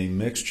having a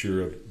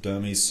mixture of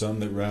dummies, some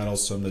that rattle,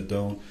 some that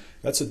don't.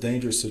 That's a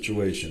dangerous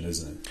situation,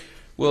 isn't it?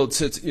 Well,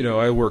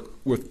 I work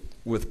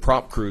with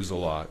prop crews a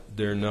lot.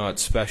 They're not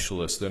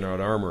specialists, they're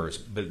not armorers,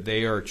 but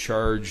they are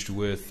charged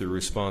with the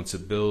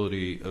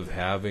responsibility of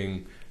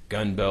having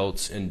gun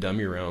belts and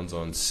dummy rounds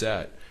on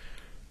set.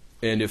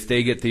 And if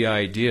they get the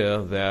idea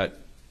that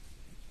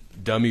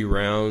dummy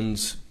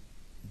rounds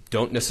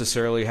don't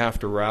necessarily have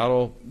to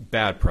rattle,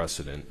 bad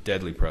precedent,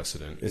 deadly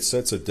precedent. It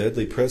sets a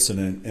deadly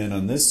precedent, and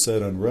on this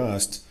set on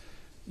Rust,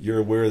 you're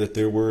aware that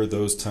there were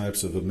those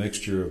types of a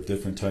mixture of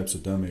different types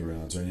of dummy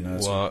rounds, are you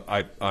not? Well,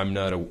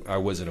 I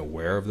wasn't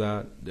aware of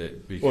that.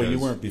 Because, well, you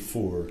weren't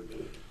before,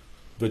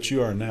 but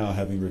you are now,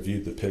 having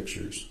reviewed the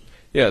pictures.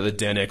 Yeah, the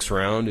Denix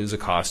round is a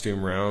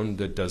costume round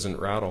that doesn't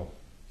rattle.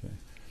 Okay.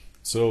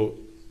 So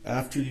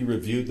after you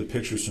reviewed the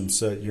pictures from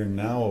set, you're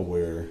now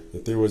aware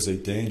that there was a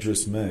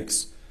dangerous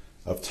mix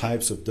of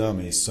types of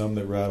dummies, some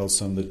that rattled,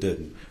 some that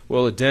didn't.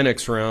 Well, a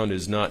Denix round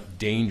is not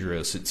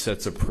dangerous. It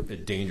sets a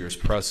dangerous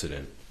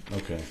precedent.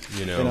 Okay.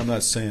 You know? And I'm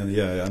not saying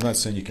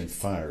you can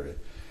fire it.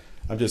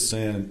 I'm just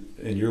saying,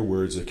 in your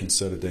words, it can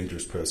set a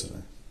dangerous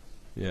precedent.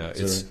 Yeah,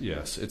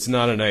 it's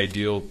not an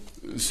ideal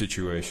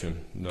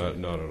situation, not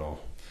at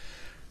all.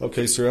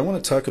 Okay, sir, I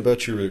want to talk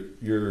about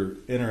your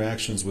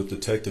interactions with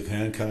Detective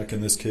Hancock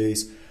in this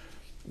case.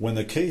 When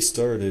the case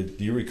started,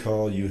 do you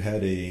recall you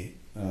had a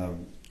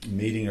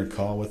meeting or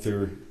call with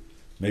her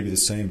maybe the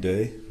same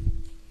day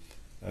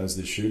as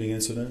the shooting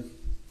incident?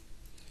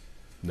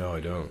 No, I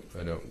don't.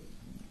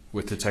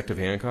 With Detective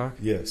Hancock?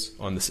 Yes.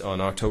 On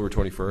October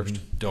 21st?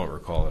 Mm-hmm. Don't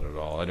recall it at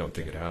all. I don't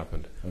think it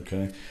happened.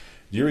 Okay.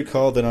 Do you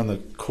recall that on the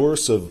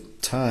course of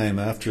time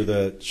after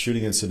that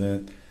shooting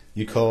incident,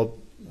 you called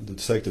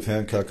Detective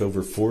Hancock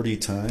over 40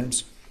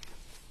 times?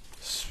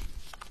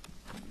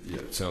 Yeah,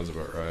 it sounds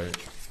about right.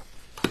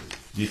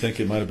 Do you think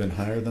it might have been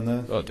higher than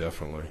that? Oh,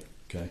 definitely.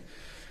 Okay.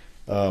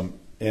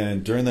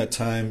 And during that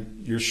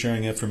time, you're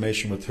sharing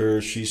information with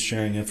her, she's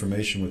sharing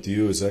information with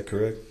you, is that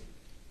correct?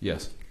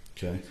 Yes.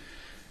 Okay.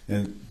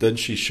 And doesn't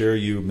she share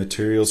you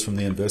materials from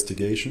the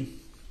investigation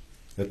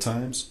at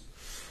times?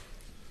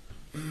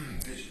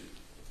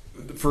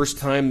 The first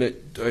time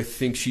that I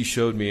think she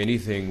showed me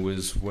anything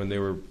was when they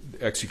were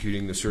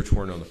executing the search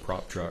warrant on the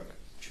prop truck.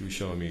 She was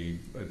showing me,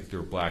 I think they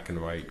were black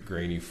and white,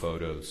 grainy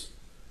photos.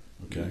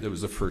 Okay. That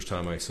was the first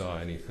time I saw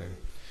anything.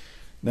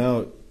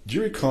 Now, do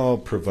you recall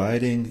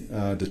providing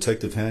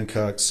Detective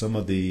Hancock some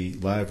of the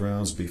live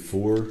rounds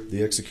before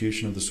the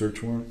execution of the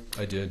search warrant?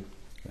 I did.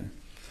 Okay.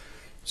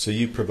 So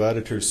you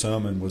provided her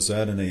some, and was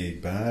that in a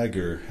bag,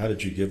 or how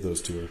did you give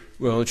those to her?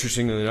 Well,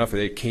 interestingly enough,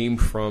 they came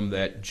from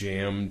that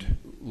jammed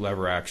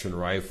lever-action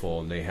rifle,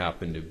 and they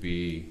happened to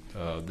be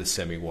the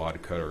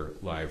semi-wad cutter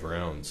live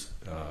rounds.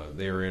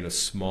 They were in a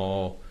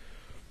small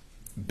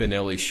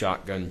Benelli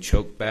shotgun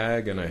choke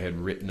bag, and I had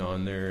written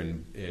on there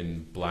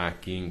in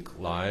black ink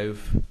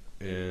live,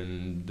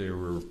 and there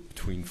were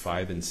between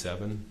 5 and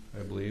 7,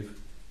 I believe,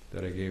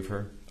 that I gave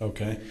her.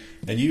 Okay.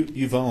 And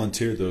you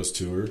volunteered those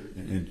to her,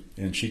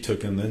 and she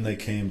took them, then they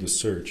came to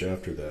search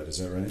after that, is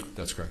that right?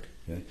 That's correct.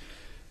 Okay.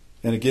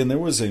 And again, there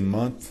was a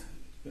month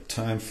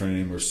time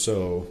frame or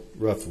so,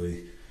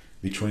 roughly,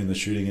 between the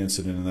shooting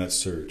incident and that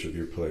search of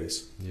your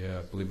place. Yeah,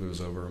 I believe it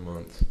was over a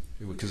month,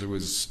 because it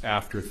was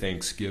after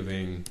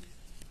Thanksgiving,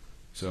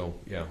 so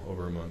yeah,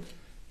 over a month.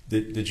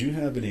 Did you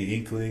have any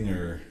inkling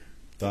or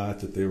thought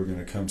that they were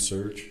going to come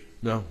search?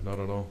 No, not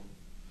at all.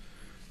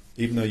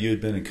 Even though you had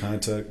been in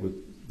contact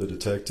with the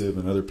detective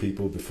and other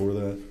people before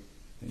that?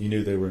 You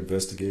knew they were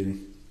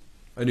investigating?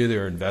 I knew they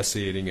were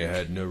investigating. I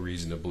had no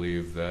reason to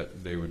believe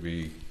that they would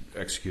be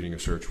executing a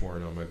search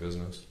warrant on my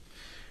business.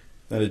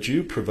 Now, did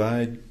you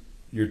provide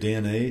your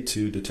DNA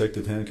to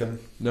Detective Hancock?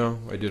 No,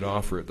 I did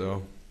offer it,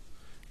 though.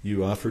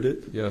 You offered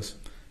it? Yes.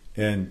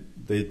 And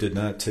they did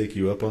not take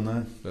you up on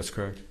that? That's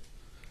correct.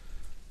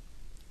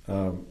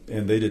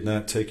 And they did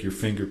not take your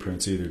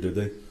fingerprints either, did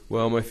they?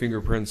 Well, my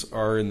fingerprints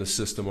are in the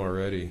system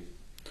already.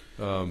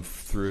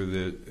 If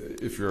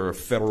you're a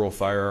federal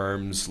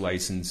firearms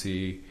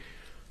licensee,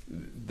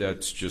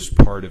 that's just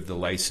part of the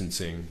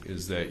licensing,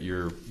 is that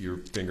your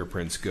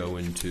fingerprints go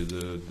into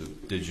the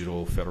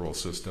digital federal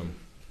system.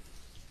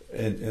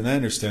 And I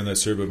understand that,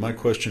 sir, but my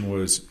question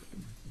was,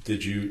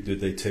 did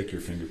they take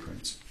your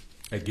fingerprints?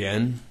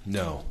 Again,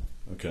 no.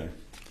 Okay.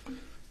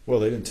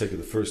 Well, they didn't take it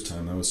the first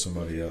time. That was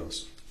somebody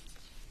else.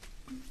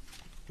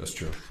 That's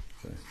true.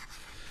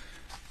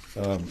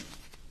 Okay.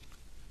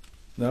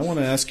 Now, I want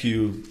to ask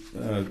you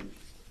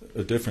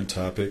a different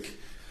topic.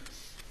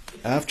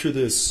 After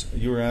this,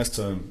 you were asked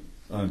on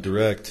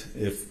direct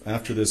if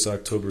after this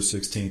October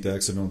 16th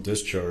accidental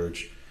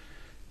discharge,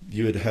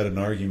 you had had an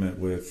argument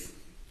with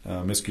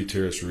Ms.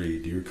 Gutierrez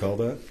Reed. Do you recall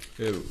that?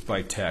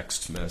 By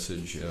text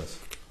message, yes.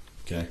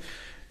 Okay.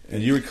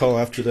 And you recall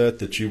after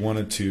that you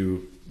wanted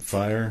to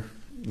fire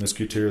Ms.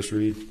 Gutierrez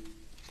Reed?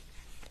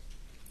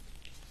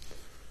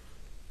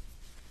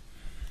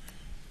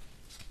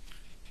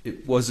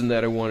 It wasn't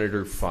that I wanted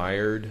her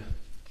fired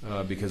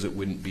because it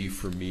wouldn't be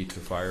for me to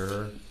fire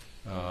her.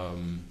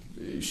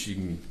 She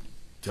can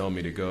tell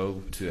me to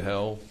go to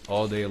hell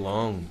all day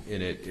long,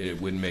 and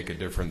it wouldn't make a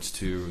difference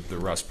to the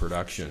Rust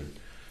production.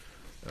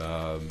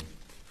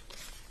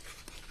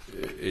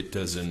 It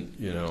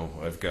doesn't,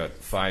 I've got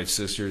 5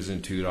 sisters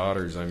and 2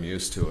 daughters. I'm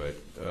used to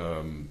it.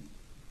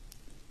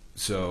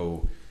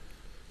 So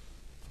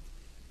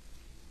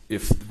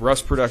if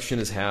Rust production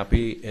is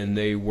happy, and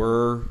they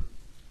were,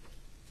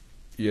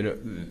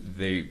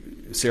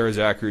 Sarah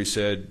Zachary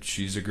said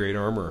she's a great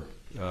armorer.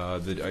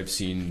 That I've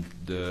seen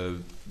the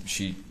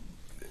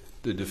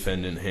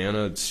defendant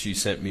Hannah. She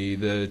sent me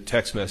the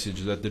text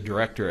message that the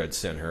director had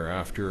sent her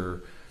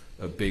after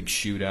a big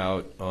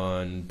shootout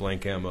on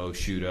blank ammo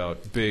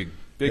shootout, big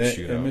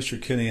shootout. And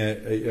Mr. Kenny,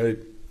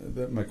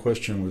 my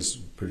question was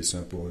pretty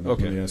simple, and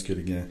okay. Let me ask it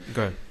again.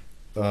 Okay.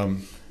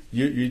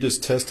 You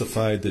just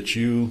testified that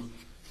you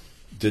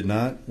did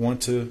not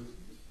want to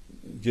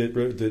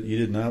that you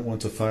did not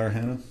want to fire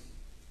Hannah.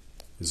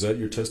 Is that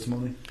your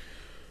testimony?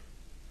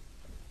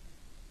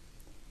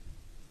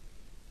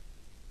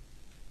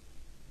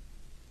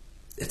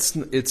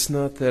 It's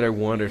not that I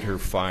wanted her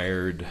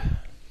fired.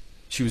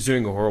 She was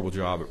doing a horrible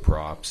job at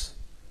props.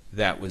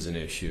 That was an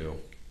issue.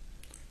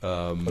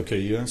 Okay,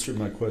 you answered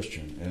my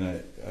question,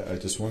 and I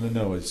just want to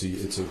know, it's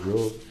a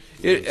real...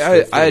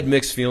 I had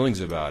mixed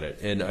feelings about it,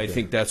 and I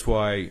think that's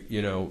why,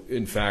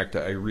 in fact,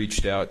 I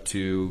reached out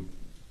to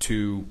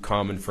 2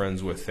 common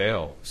friends with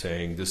Thale,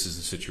 saying this is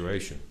the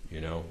situation,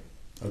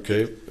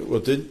 Okay, well,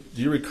 do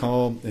you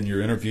recall in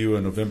your interview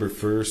on November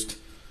 1st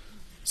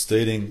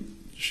stating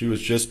she was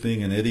just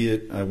being an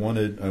idiot? I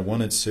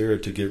wanted Sarah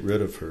to get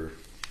rid of her.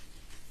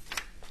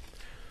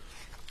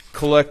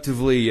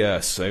 Collectively,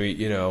 yes. I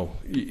mean,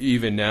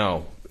 even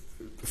now,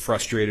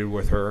 frustrated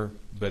with her,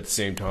 but at the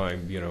same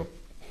time,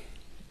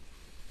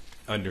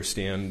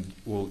 understand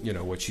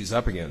what she's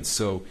up against.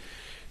 So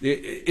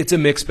it's a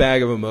mixed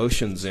bag of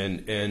emotions,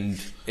 and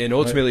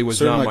ultimately was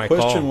not my call.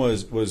 My question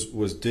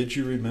was did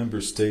you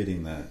remember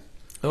stating that?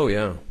 Oh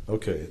yeah.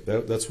 Okay,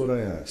 that's what I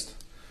asked.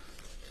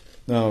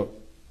 Now,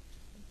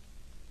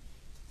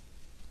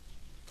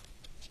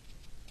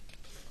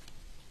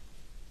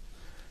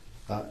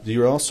 do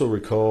you also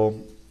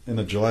recall in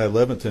the July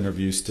 11th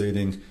interview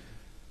stating,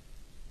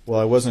 well,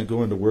 I wasn't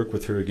going to work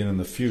with her again in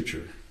the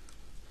future?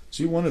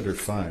 So you wanted her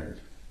fired.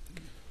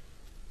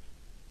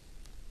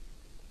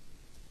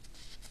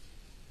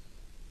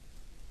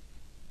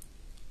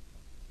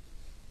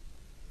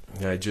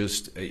 There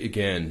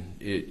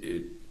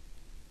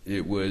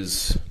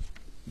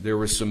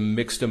were some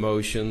mixed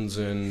emotions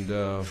and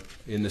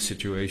in the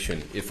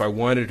situation. If I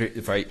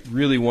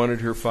really wanted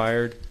her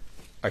fired,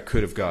 I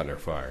could have gotten her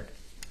fired.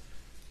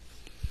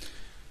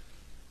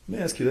 Let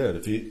me ask you that: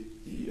 if you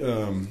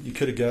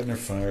could have gotten her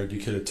fired, you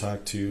could have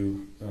talked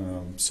to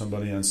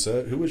somebody on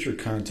set. Who was your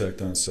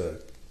contact on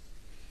set?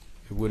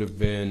 It would have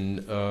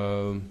been,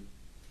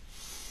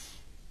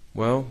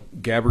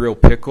 Gabrielle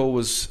Pickle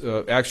was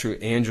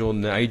actually Angel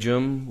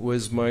Nijum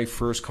was my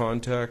first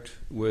contact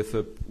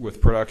with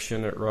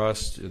production at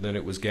Rust. And then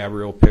it was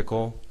Gabrielle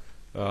Pickle,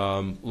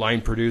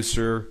 line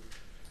producer,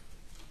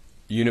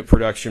 unit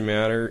production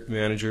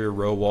manager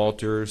Ro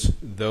Walters.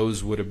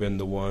 Those would have been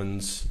the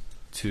ones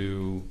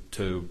to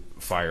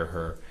fire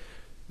her.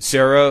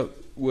 Sarah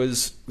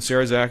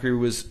Zachary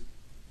was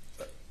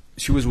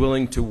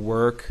willing to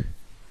work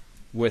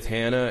with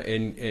Hannah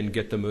and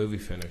get the movie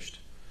finished.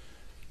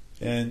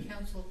 And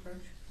Counsel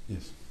approach.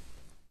 yes.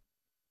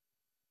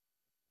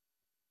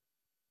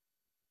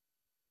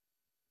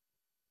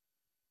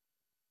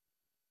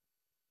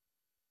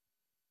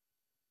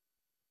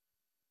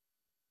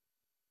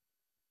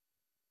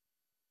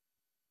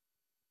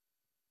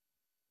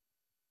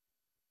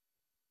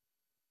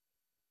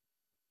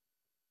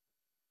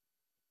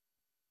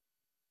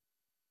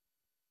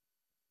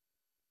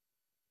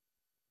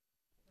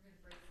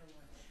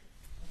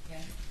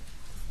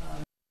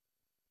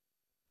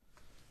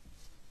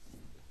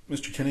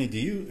 Mr. Kenny, do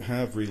you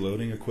have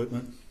reloading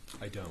equipment?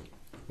 I don't.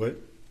 What?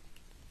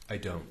 I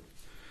don't.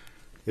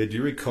 Do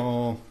you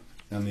recall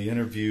on the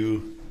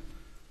interview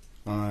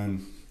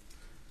on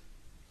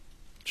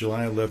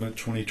July 11th,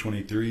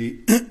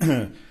 2023,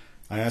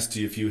 I asked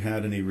you if you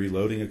had any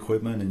reloading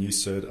equipment, and you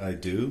said, I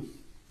do?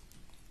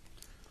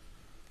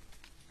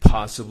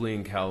 Possibly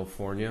in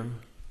California.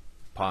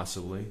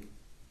 Possibly.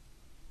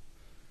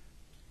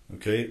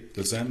 Okay,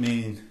 does that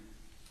mean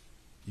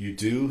you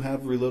do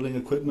have reloading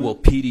equipment? Well,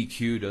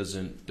 PDQ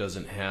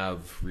doesn't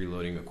have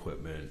reloading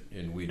equipment,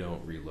 and we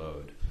don't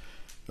reload.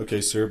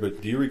 Okay, sir,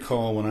 but do you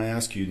recall when I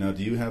asked you, now,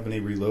 do you have any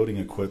reloading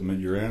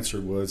equipment? Your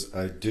answer was,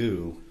 I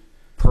do.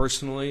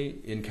 Personally,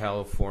 in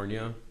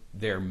California,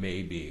 there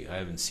may be. I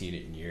haven't seen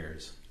it in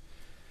years.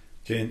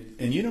 Okay,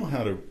 and you know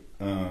how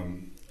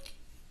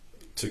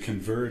to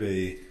convert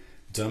a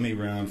dummy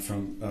round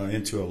from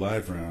into a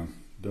live round,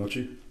 don't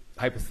you?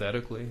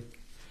 Hypothetically.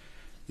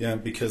 Yeah,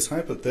 because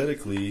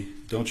hypothetically,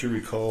 don't you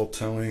recall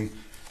telling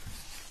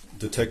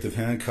Detective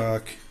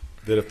Hancock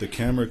that if the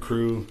camera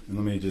crew, and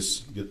let me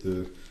just get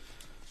the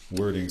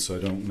wording so I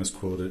don't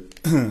misquote it.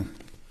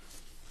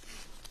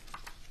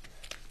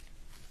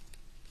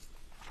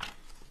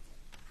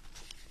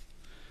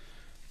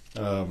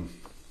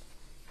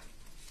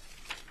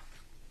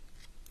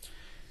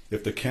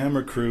 If the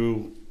camera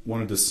crew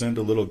wanted to send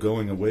a little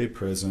going away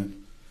present,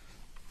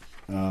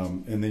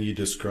 and then you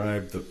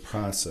described the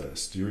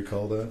process. Do you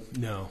recall that?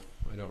 No,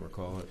 I don't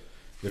recall it.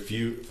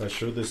 If I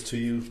showed this to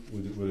you,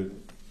 would it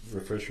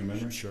refresh your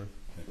memory? Sure.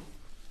 Okay.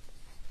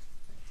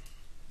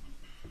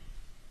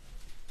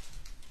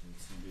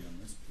 It's going to be on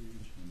this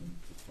page and then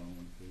the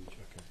following page.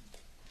 Okay.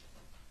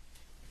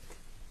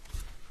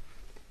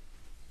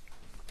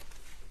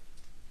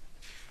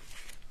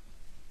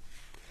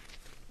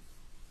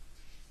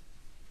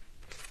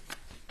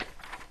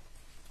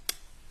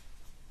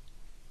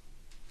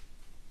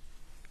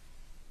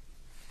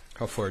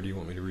 How far do you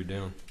want me to read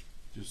down?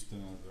 Just the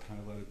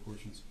highlighted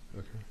portions.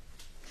 Okay.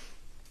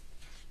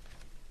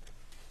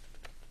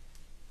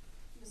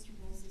 Mr.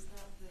 Bowles, is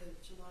that the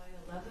July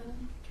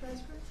 11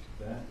 transcript?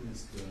 That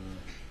is the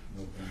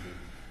November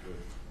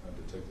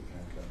with Detective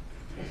Hancock.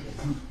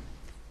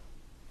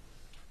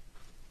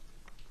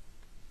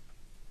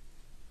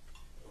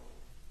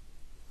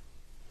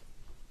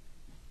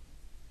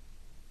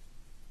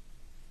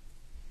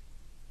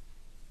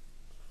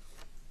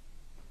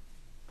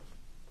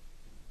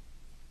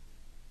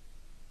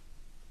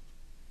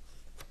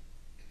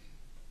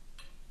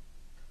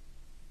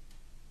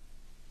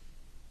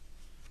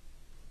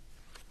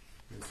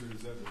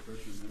 Does that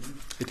refresh your memory?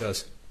 It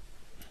does.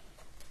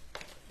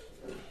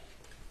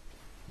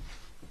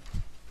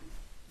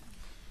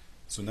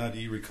 So now do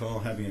you recall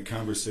having a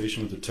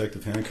conversation with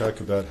Detective Hancock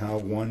about how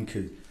one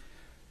could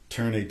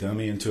turn a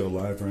dummy into a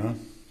live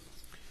round?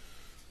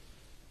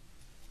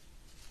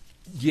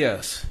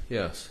 Yes,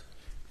 yes.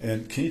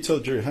 And can you tell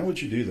Jerry, how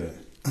would you do that?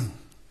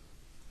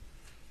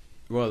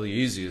 Well, the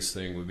easiest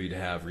thing would be to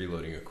have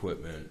reloading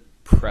equipment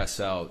press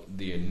out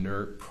the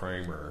inert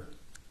primer.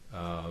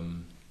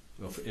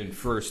 And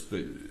first,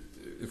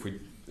 if we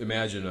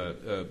imagine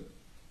a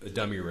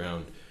dummy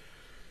round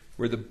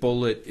where the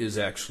bullet is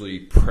actually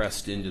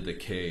pressed into the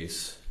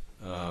case,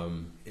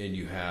 and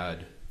you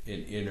had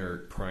an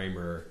inert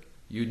primer,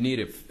 you'd need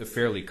a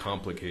fairly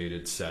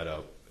complicated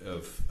setup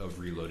of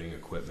reloading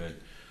equipment.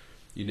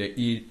 You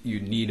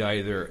need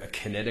either a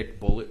kinetic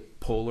bullet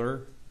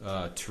puller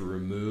to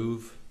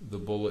remove the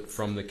bullet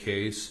from the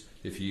case.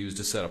 If you used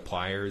a set of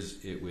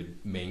pliers, it would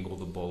mangle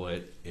the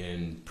bullet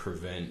and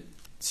prevent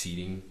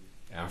seating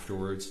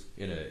afterwards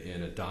in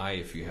a die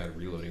if you had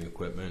reloading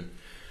equipment.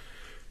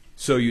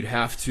 So you'd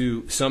have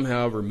to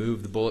somehow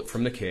remove the bullet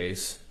from the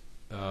case.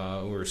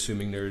 We're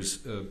assuming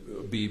there's a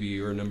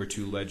BB or a number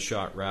 2 lead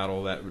shot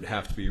rattle that would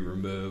have to be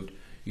removed.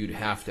 You'd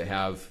have to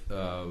have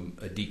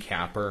a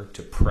decapper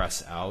to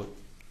press out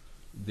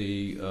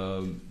the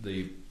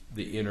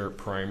inert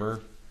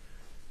primer,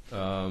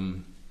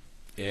 and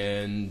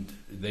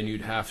then you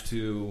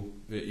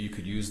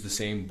could use the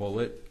same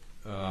bullet,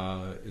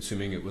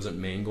 assuming it wasn't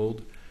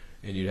mangled.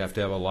 And you'd have to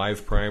have a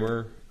live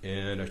primer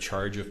and a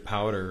charge of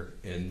powder,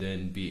 and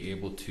then be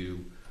able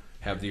to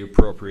have the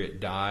appropriate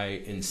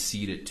dye and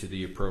seat it to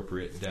the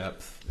appropriate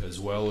depth, as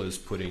well as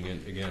putting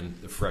in, again,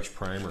 the fresh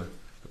primer,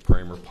 the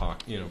primer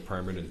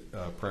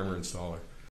installer.